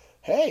like,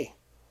 hey,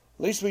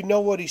 at least we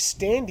know what he's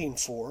standing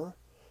for.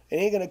 It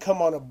ain't going to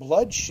come on a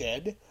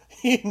bloodshed.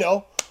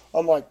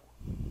 I'm like,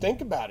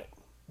 think about it.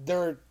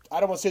 I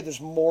don't want to say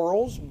there's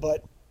morals,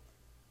 but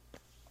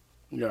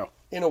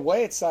in a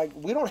way, it's like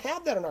we don't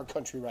have that in our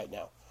country right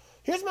now.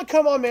 Here's my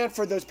come on, man,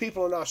 for those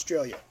people in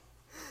Australia.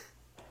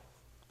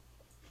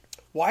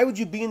 Why would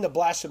you be in the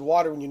blasted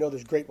water when you know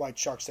there's great white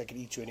sharks that could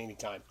eat you at any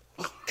time?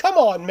 Come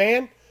on,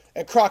 man.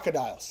 And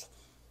crocodiles.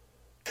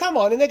 Come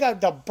on. And they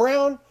got the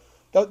brown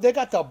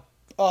mamba.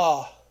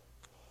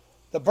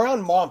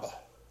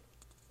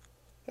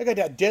 They got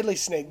that deadly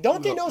snake.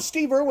 Don't they know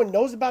Steve Irwin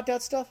knows about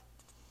that stuff?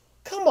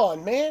 Come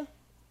on, man.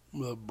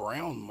 The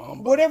brown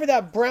mamba. Whatever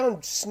that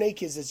brown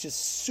snake is, it's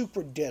just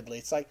super deadly.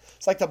 It's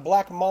like the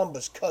black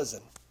mamba's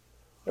cousin.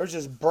 There's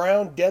this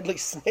brown deadly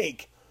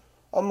snake.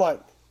 I'm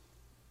like,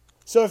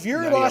 so if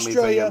you're in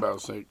Australia,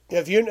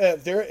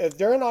 if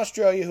they're in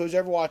Australia, who's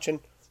ever watching,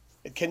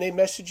 can they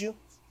message you?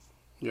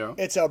 Yeah.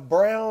 It's a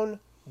brown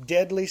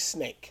deadly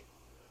snake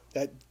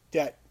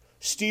that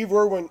Steve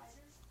Irwin,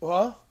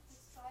 huh?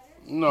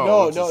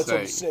 No, it's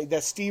a snake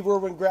that Steve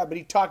Irwin grabbed. But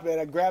he talked about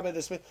it. I grabbed it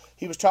this way.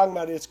 He was talking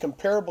about it. It's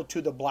comparable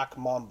to the black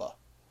mamba,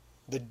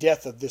 the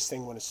death of this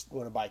thing when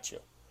it bites you.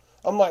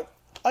 I'm like,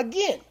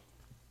 again,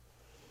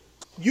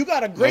 you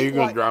got a great. Now you're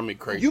gonna drive me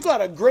crazy. You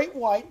got a great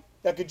white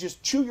that could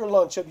just chew your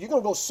lunch up. You're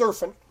gonna go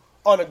surfing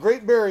on a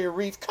Great Barrier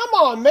Reef. Come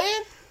on,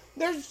 man.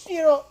 There's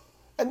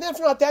and then if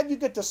not that, you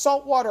get the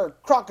saltwater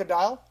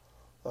crocodile.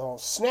 They'll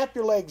snap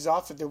your legs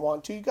off if they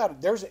want to.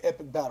 There's an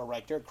epic battle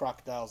right there,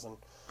 crocodiles and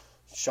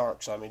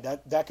sharks. I mean,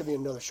 that could be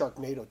another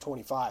Sharknado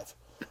 25.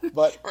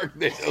 But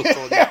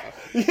Sharknado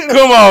 25.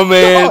 Come on,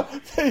 man.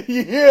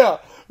 Yeah.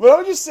 But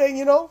I'm just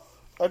saying,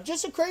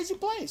 just a crazy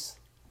place.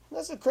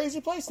 That's a crazy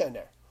place down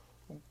there.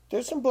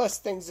 There's some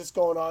blessed things that's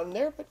going on in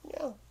there, but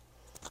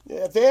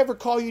if they ever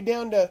call you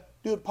down to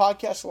do a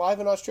podcast live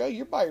in Australia,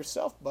 you're by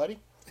yourself,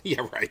 buddy.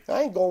 Yeah, right.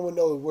 I ain't going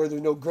where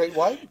there's no great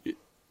white.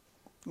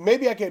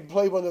 Maybe I could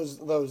play one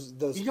of those.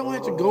 You don't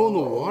have to go in the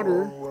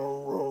water.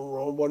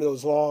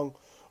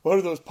 One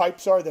of those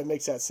pipes that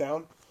makes that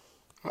sound.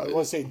 I want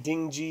to say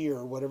dingy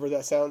or whatever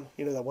that sound.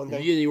 That one thing.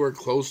 If you get anywhere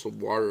close to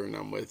water and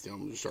I'm with you, I'm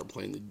going to start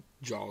playing the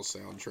Jaws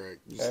soundtrack.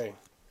 Hey,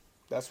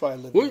 that's why I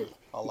live in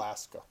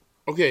Alaska.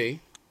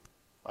 Okay.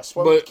 I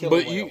swim with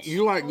killer whales.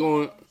 you like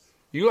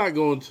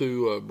going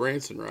to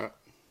Branson, right?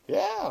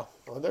 Yeah.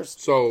 Well,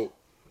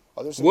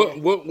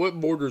 what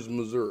borders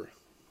Missouri?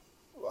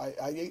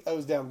 I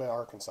was down by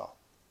Arkansas.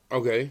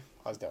 Okay.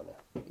 I was down there.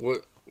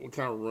 What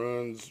kind of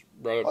runs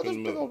right up in the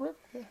middle? Big old river.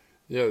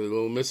 Yeah, the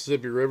little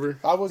Mississippi River.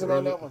 I wasn't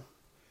on that one.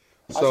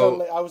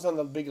 So I was on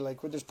the big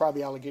lake where there's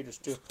probably alligators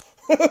too.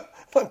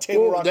 On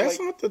Table Rock that's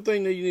Lake. not the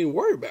thing that you need to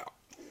worry about.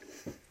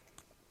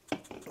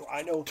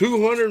 I know.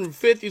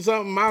 250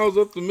 something miles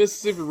up the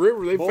Mississippi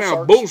River, they found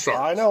sharks. bull sharks.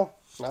 I know.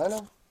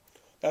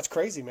 That's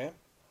crazy, man.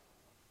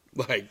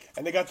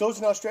 And they got those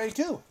in Australia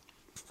too.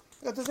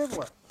 They got those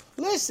everywhere.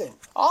 Listen,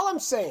 all I'm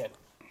saying,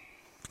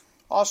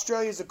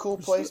 Australia's a cool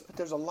place, but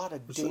there's a lot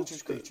of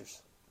dangerous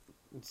creatures.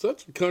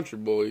 Such a country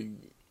boy.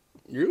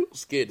 You're a little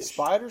skittish.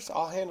 Spiders?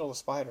 I'll handle a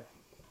spider.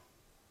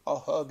 I'll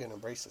hug and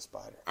embrace a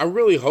spider. I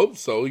really hope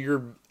so. You're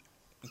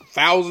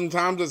 1,000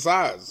 times the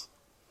size.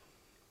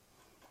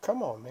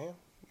 Come on, man.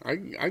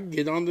 I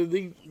get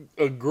onto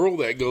a girl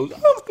that goes,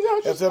 oh my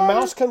gosh, If the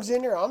mouse comes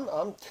in here,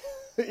 I'm.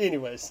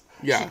 Anyways.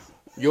 yeah,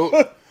 you'll.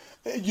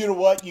 You know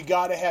what? You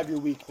got to have your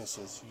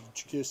weaknesses.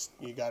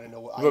 You got to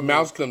know what. If a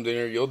mouse comes in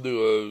here, you'll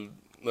do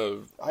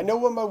I know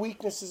what my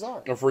weaknesses are.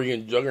 a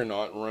freaking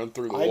juggernaut and run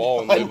through the I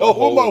wall. And I leave know a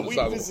hole what my in the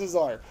sidewalk. weaknesses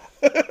are.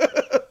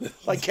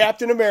 Like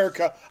Captain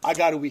America, I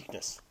got a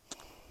weakness.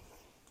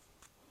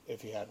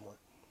 If he had one.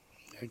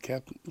 Yeah,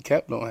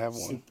 Cap don't have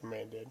one.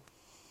 Superman did.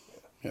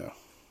 Yeah.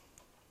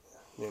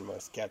 Anyway,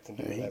 Captain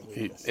didn't have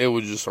weakness. It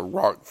was just a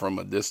rock from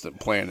a distant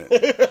planet.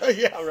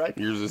 Yeah, right.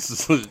 Yours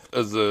is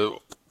as a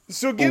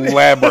So give me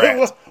lab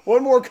rat.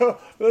 one more.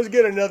 Let's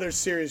get another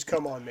series.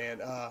 Come on, man.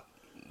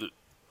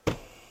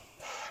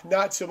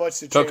 Not so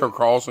much the Tucker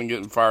Carlson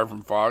getting fired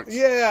from Fox.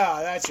 Yeah,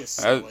 that's just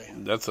silly.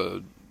 That's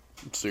a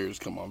serious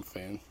come on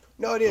fan.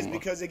 No, it is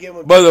because again,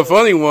 when But the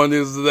funny one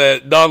is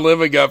that Don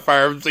Lemon got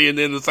fired from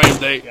CNN the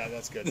same day. yeah,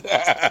 that's good.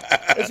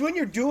 It's when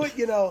you're doing,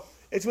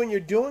 it's when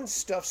you're doing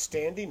stuff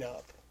standing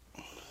up.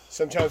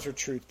 Sometimes for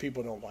truth,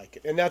 people don't like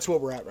it, and that's what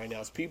we're at right now.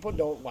 Is people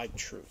don't like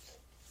truth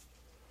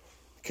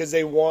because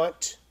they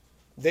want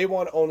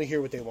to only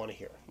hear what they want to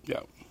hear.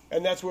 Yeah.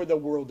 And that's where the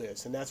world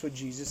is. And that's what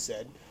Jesus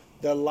said.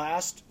 The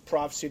last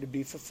prophecy to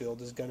be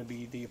fulfilled is going to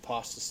be the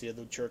apostasy of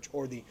the church,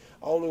 or I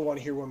only want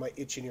to hear what my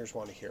itching ears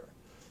want to hear.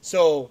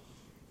 So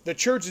the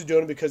church is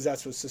doing it because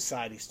that's what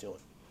society's doing.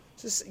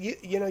 Just,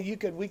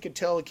 we could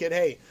tell a kid,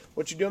 hey,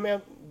 what you doing,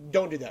 man?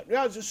 Don't do that.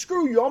 Yeah, just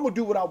screw you. I'm going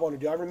to do what I want to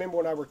do. I remember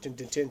when I worked in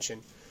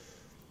detention,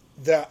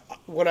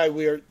 before I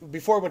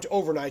went to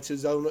overnights, it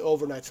was only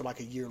overnights for like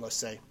a year, let's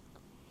say.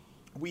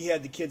 We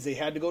had the kids, they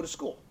had to go to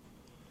school.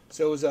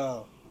 So it was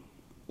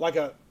like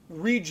a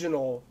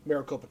regional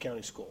Maricopa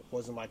County school. It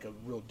wasn't like a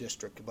real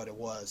district, but it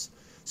was.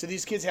 So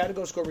these kids had to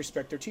go to school,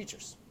 respect their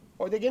teachers,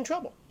 or they get in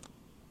trouble.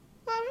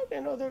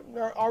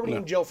 They're already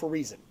in jail for a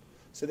reason.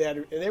 So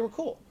and they were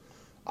cool.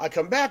 I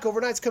come back,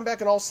 overnights come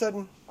back, and all of a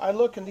sudden I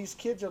look and these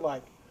kids are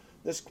like,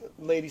 this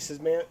lady says,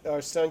 man,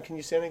 our son, can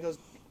you say it? And he goes,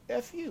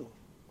 F you.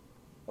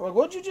 I'm like,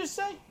 what'd you just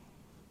say?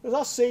 He goes,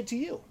 I'll say it to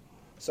you.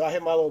 So I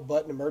hit my little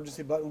button,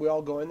 emergency button. We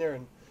all go in there,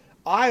 and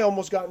I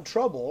almost got in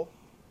trouble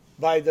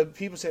by the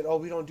people saying, oh,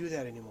 we don't do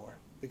that anymore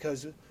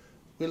because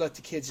we let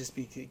the kids just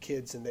be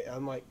kids. And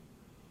I'm like,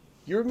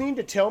 you mean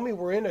to tell me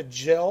we're in a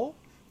jail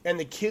and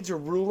the kids are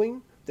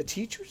ruling the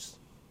teachers?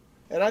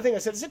 And I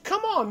said,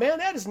 come on, man,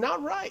 that is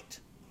not right.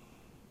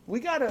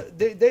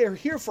 They are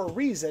here for a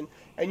reason,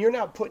 and you're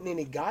not putting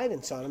any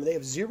guidance on them. They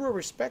have zero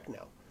respect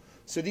now.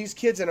 So these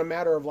kids, in a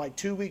matter of like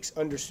 2 weeks,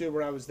 understood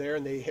when I was there,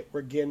 and they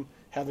were again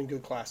having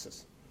good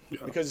classes. Yeah.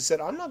 Because they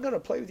said, I'm not going to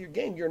play with your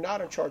game. You're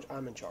not in charge.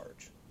 I'm in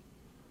charge.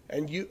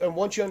 And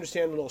once you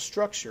understand a little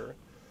structure,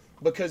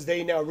 because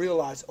they now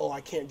realize, oh,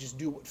 I can't just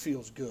do what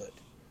feels good.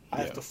 I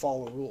have to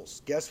follow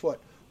rules. Guess what?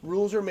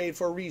 Rules are made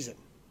for a reason.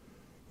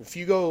 If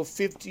you go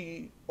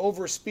 50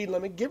 over a speed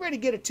limit, get ready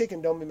to get a ticket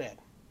and don't be mad.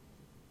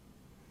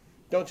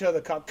 Don't tell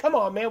the cop, come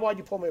on, man, why'd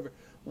you pull me over?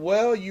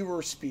 Well, you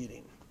were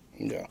speeding.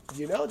 Yeah.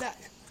 You know that?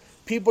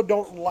 People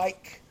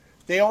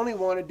they only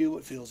want to do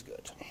what feels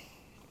good,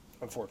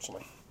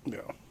 unfortunately. Yeah.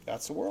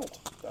 That's the world.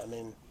 I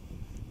mean,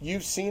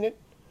 you've seen it.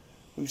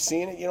 We've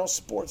seen it.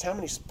 Sports. How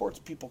many sports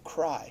people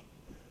cry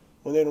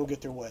when they don't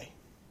get their way?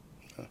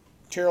 Huh.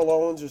 Terrell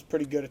Owens was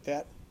pretty good at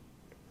that.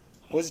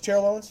 Was it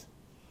Terrell Owens?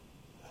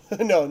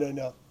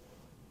 No.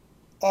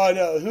 Oh,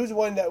 no. Who's the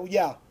one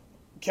that,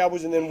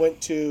 Cowboys and then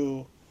went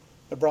to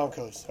the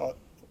Broncos.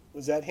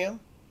 Was that him?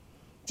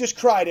 Just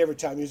cried every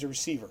time he was a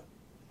receiver.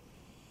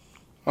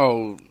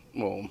 Oh,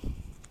 well,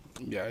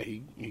 yeah,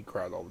 he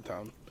cried all the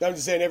time. I'm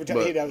just saying every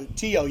time he'd have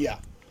T.O., yeah.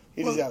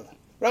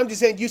 But I'm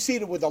just saying you see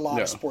it with a lot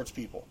of sports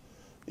people.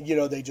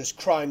 They just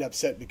cry and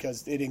upset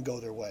because it didn't go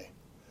their way.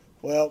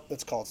 Well,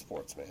 that's called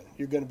sports, man.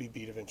 You're going to be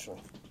beat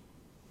eventually.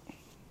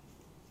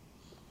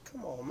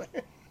 Come on, man.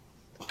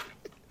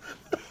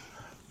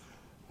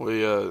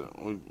 We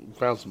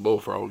found some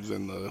bullfrogs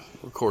in the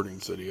recording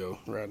studio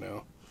right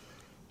now,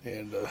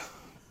 and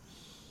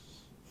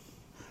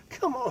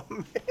come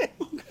on,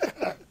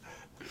 man.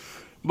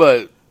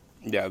 But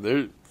yeah,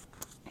 there's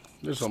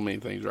so many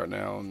things right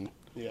now, and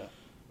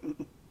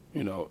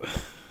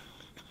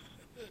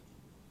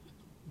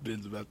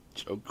Ben's about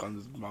to choke on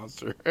this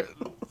monster.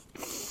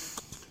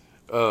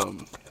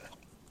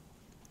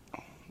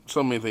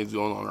 So many things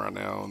going on right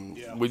now,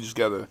 and we just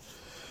gotta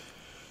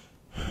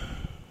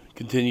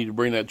continue to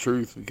bring that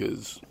truth,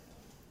 because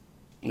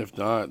if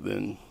not,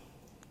 then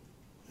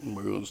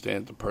we're going to stand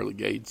at the pearly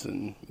gates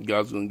and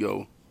God's going to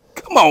go,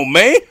 come on,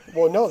 man.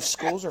 Well, no,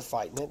 schools are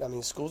fighting it. I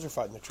mean, schools are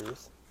fighting the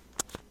truth.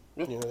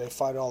 They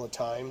fight it all the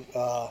time.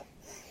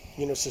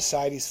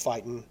 Society's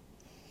fighting.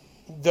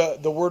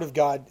 The Word of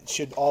God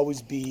should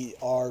always be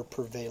our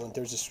prevalent.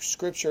 There's a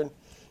scripture,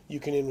 you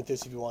can end with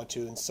this if you want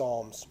to, in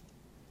Psalms.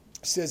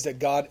 It says that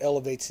God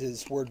elevates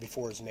His Word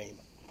before His name.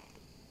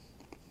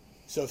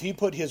 So if He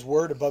put His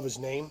Word above His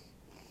name,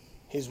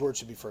 His Word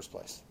should be first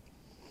place.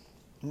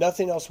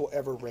 Nothing else will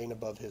ever reign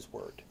above His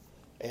Word.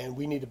 And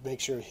we need to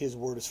make sure His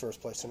Word is first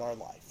place in our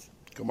life.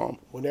 Come on.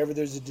 Whenever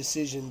there's a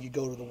decision, you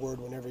go to the Word.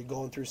 Whenever you're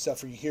going through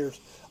stuff, or you hear,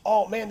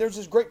 oh man, there's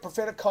this great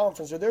prophetic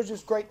conference, or there's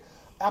this great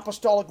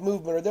apostolic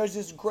movement, or there's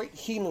this great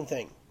healing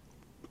thing.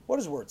 What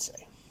does the Word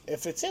say?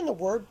 If it's in the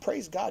Word,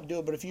 praise God, do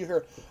it. But if you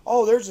hear,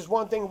 oh, there's this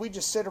one thing, we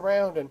just sit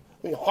around and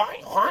we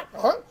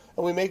and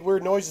we make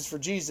weird noises for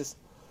Jesus.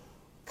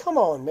 Come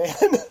on, man.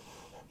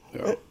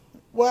 Yeah.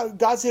 Well,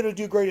 God's here to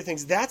do greater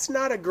things. That's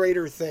not a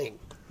greater thing.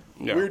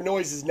 Yeah. Weird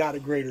noise is not a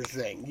greater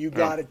thing. You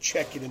got to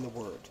check it in the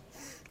Word,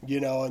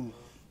 and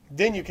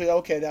then you can,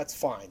 okay, that's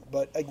fine.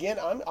 But again,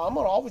 I'm going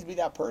to always be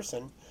that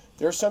person.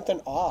 There's something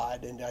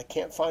odd and I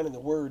can't find in the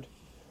Word,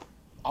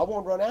 I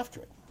won't run after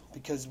it,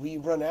 because we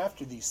run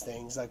after these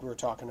things like we were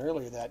talking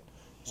earlier that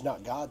is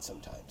not God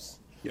sometimes.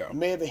 Yeah. It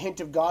may have a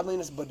hint of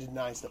godliness, but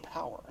denies the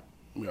power.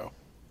 Yeah.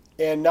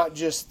 And not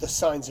just the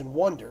signs and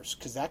wonders,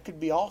 because that could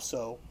be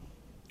also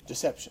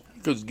deception.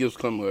 Because gifts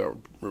come without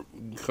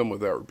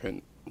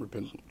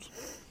repentance.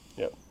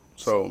 Yep.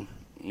 So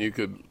you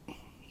could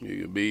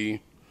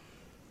be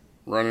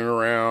running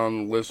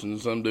around listening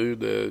to some dude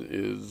that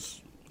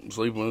is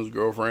sleeping with his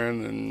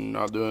girlfriend and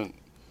not doing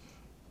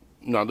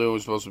what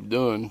he's supposed to be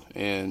doing,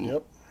 and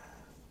Yep.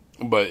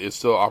 but it's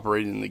still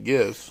operating the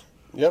gifts.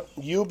 Yep.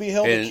 You'll be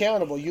held And-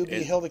 accountable. You'll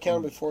be held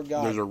accountable before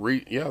God. There's a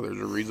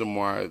reason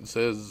why it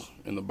says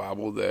in the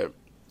Bible that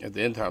at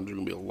the end times there's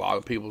going to be a lot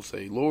of people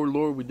say, Lord,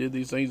 Lord, we did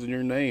these things in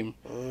your name.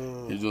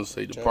 He's going to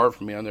say, depart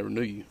from me, I never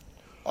knew you.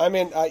 I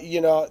mean,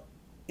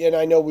 and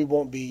I know we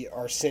won't be,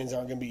 our sins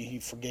aren't going to be He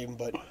forgave them,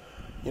 but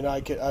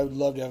I would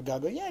love to have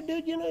God go, yeah,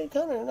 dude, you're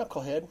kind of a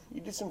knucklehead.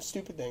 You did some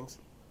stupid things.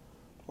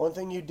 One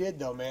thing you did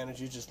though, man, is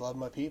you just loved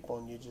my people,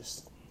 and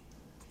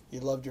you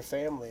loved your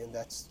family, and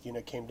that's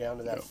came down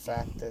to that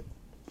fact that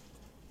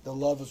the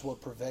love is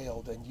what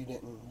prevailed, and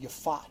you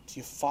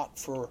fought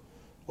for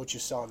what you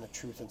saw in the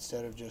truth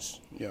instead of just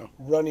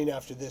running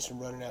after this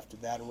and running after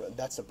that. And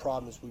that's the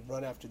problem, is we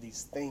run after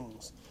these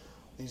things,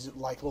 these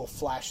like little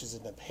flashes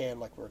in the pan,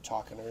 like we were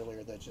talking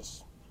earlier, that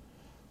just,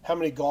 how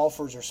many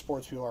golfers or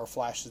sports people are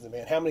flashes in the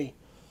pan? How many,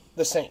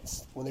 the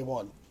Saints, when they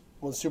won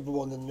the Super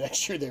Bowl, and then the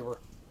next year they were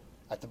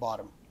at the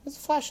bottom. It's a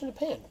flash in the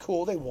pan.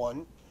 Cool, they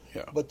won,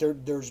 but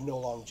there's no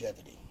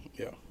longevity.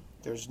 Yeah.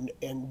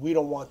 And we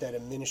don't want that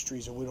in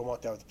ministries, or we don't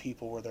want that with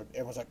people where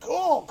everyone's like,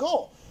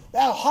 cool,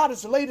 that hot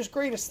is the latest,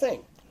 greatest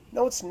thing.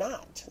 No, it's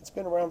not. It's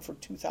been around for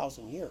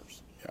 2,000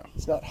 years. Yeah.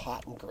 It's not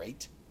hot and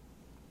great.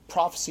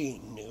 Prophecy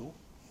ain't new.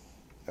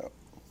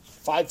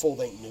 Fivefold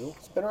ain't new.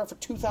 It's been around for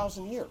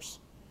 2,000 years.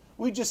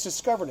 We just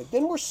discovered it.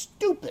 Then we're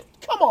stupid.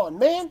 Come on,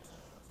 man.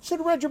 Should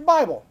have read your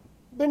Bible.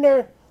 Been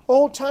there the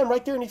whole time,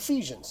 right there in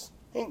Ephesians.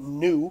 Ain't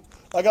new.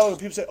 Like I when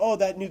people say, oh,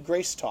 that new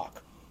grace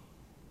talk.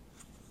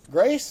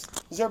 Grace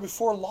is there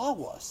before law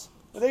was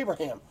with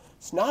Abraham.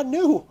 It's not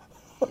new.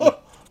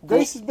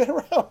 Grace has been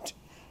around.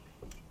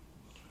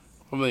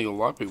 I think a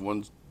lot of people,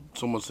 when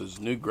someone says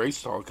new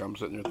grace talk, I'm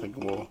sitting there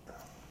thinking, well,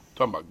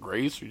 talking about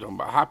grace, or you talking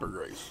about hyper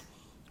grace?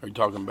 Are you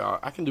talking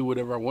about I can do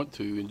whatever I want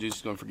to and Jesus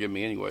is going to forgive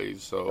me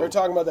anyways? So We're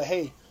talking about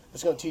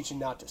it's going to teach you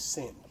not to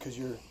sin, because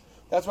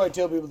that's why I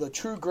tell people the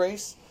true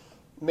grace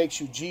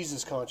makes you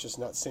Jesus conscious,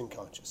 not sin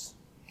conscious.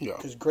 yeah,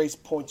 Because grace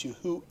points you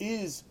who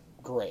is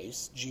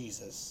grace,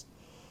 Jesus.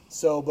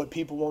 So, but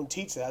people won't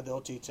teach that.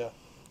 They'll teach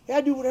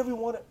do whatever you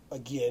want.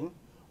 Again,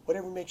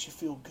 whatever makes you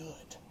feel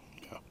good.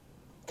 Yeah.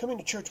 Come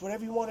into church,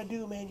 whatever you want to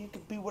do, man.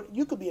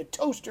 You could be a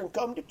toaster and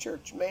come to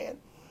church, man.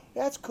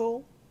 That's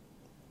cool.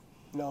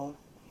 No,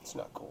 it's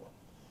not cool.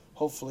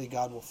 Hopefully,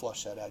 God will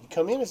flush that out. You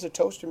come in as a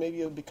toaster, maybe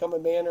you'll become a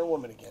man or a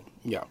woman again.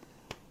 yeah.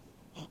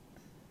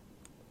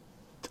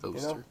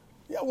 Toaster.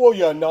 Yeah,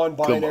 well,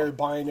 non-binary,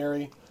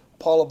 binary,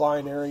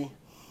 poly-binary,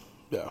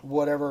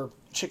 whatever,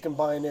 chicken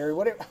binary,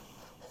 whatever.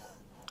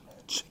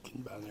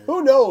 Chicken binary.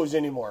 Who knows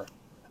anymore?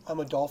 I'm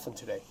a dolphin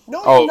today.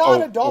 No, Oh, I'm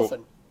not a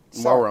dolphin.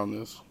 While we're on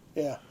this,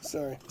 Yeah,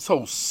 sorry. this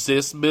whole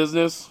cis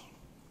business.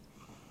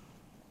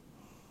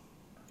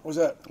 What's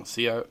that?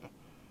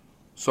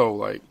 So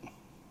like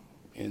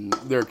in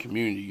their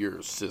community, you're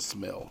a cis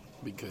male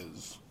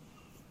because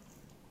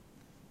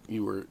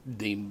you were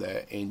deemed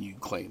that and you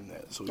claim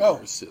that. So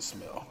you're a cis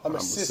male. I'm a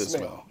cis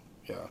male.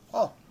 Yeah.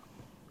 Oh,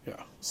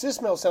 Yeah.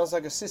 cis male sounds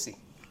like a sissy.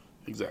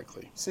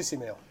 Exactly. Sissy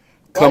male.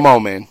 Come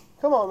on, man.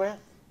 Come on, man.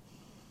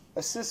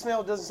 A cis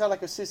male doesn't sound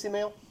like a sissy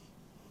male?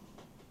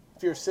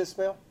 If you're a cis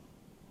male?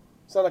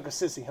 Sound like a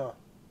sissy, huh?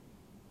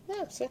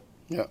 Yeah, see?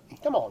 Yeah.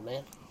 Come on,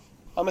 man.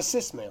 I'm a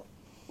cis male.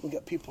 We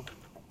got people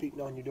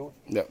beating on your door.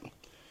 Yeah.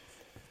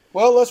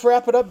 Well, let's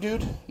wrap it up,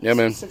 dude. Yeah,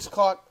 man. 6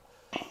 o'clock.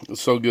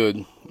 It's so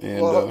good.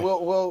 And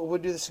We'll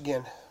do this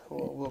again.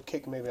 We'll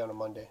kick maybe on a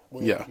Monday.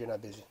 Yeah. If you're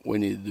not busy. we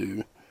need to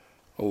do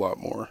a lot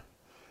more.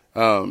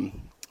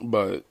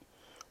 But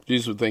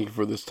Jesus, we thank you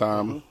for this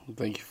time.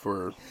 Thank you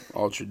for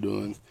all that you're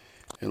doing.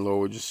 And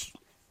Lord, we just,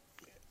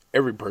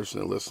 every person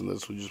that listens to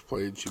this, we just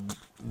pray that you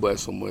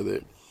bless them with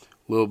it.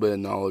 A little bit of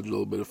knowledge, a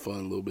little bit of fun,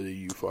 a little bit of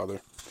you, Father.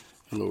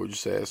 And Lord, we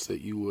just ask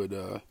that you would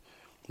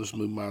just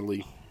move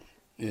mightily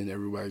in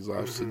everybody's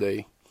lives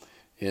today.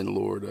 And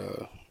Lord,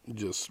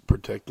 just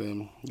protect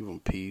them, give them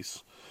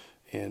peace,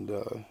 and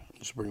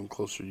just bring them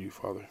closer to you,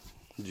 Father.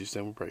 In In Jesus'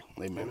 name we pray.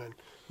 Amen. Amen.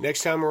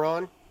 Next time we're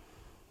on,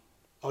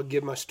 I'll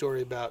give my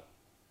story about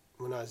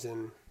when I was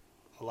in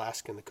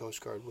Alaska in the Coast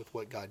Guard with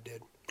what God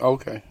did.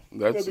 Okay.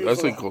 That's That'd be a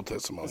fun. cool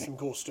That's testimony. some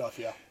cool stuff,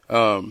 yeah.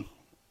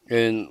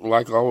 And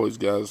like always,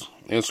 guys,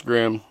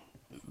 Instagram,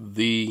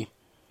 the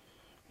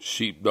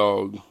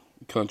Sheepdog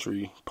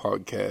Country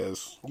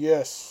Podcast.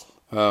 Yes.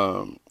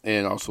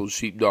 And also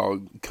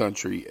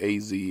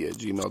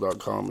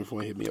sheepdogcountryaz@gmail.com if you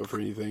want to hit me up for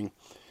anything.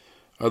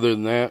 Other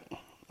than that,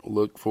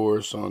 look for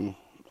us on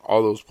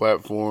all those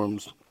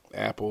platforms,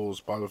 Apple,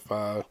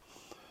 Spotify,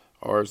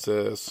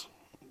 RSS.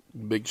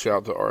 Big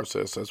shout to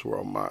RSS. That's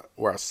where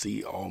I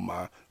see all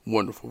my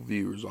wonderful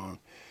viewers on.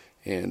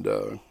 And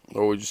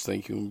Lord, we just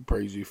thank you and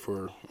praise you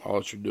for all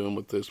that you're doing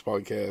with this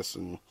podcast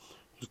and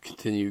just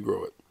continue to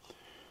grow it.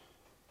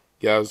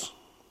 Guys,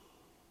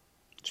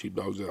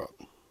 Sheepdogs out.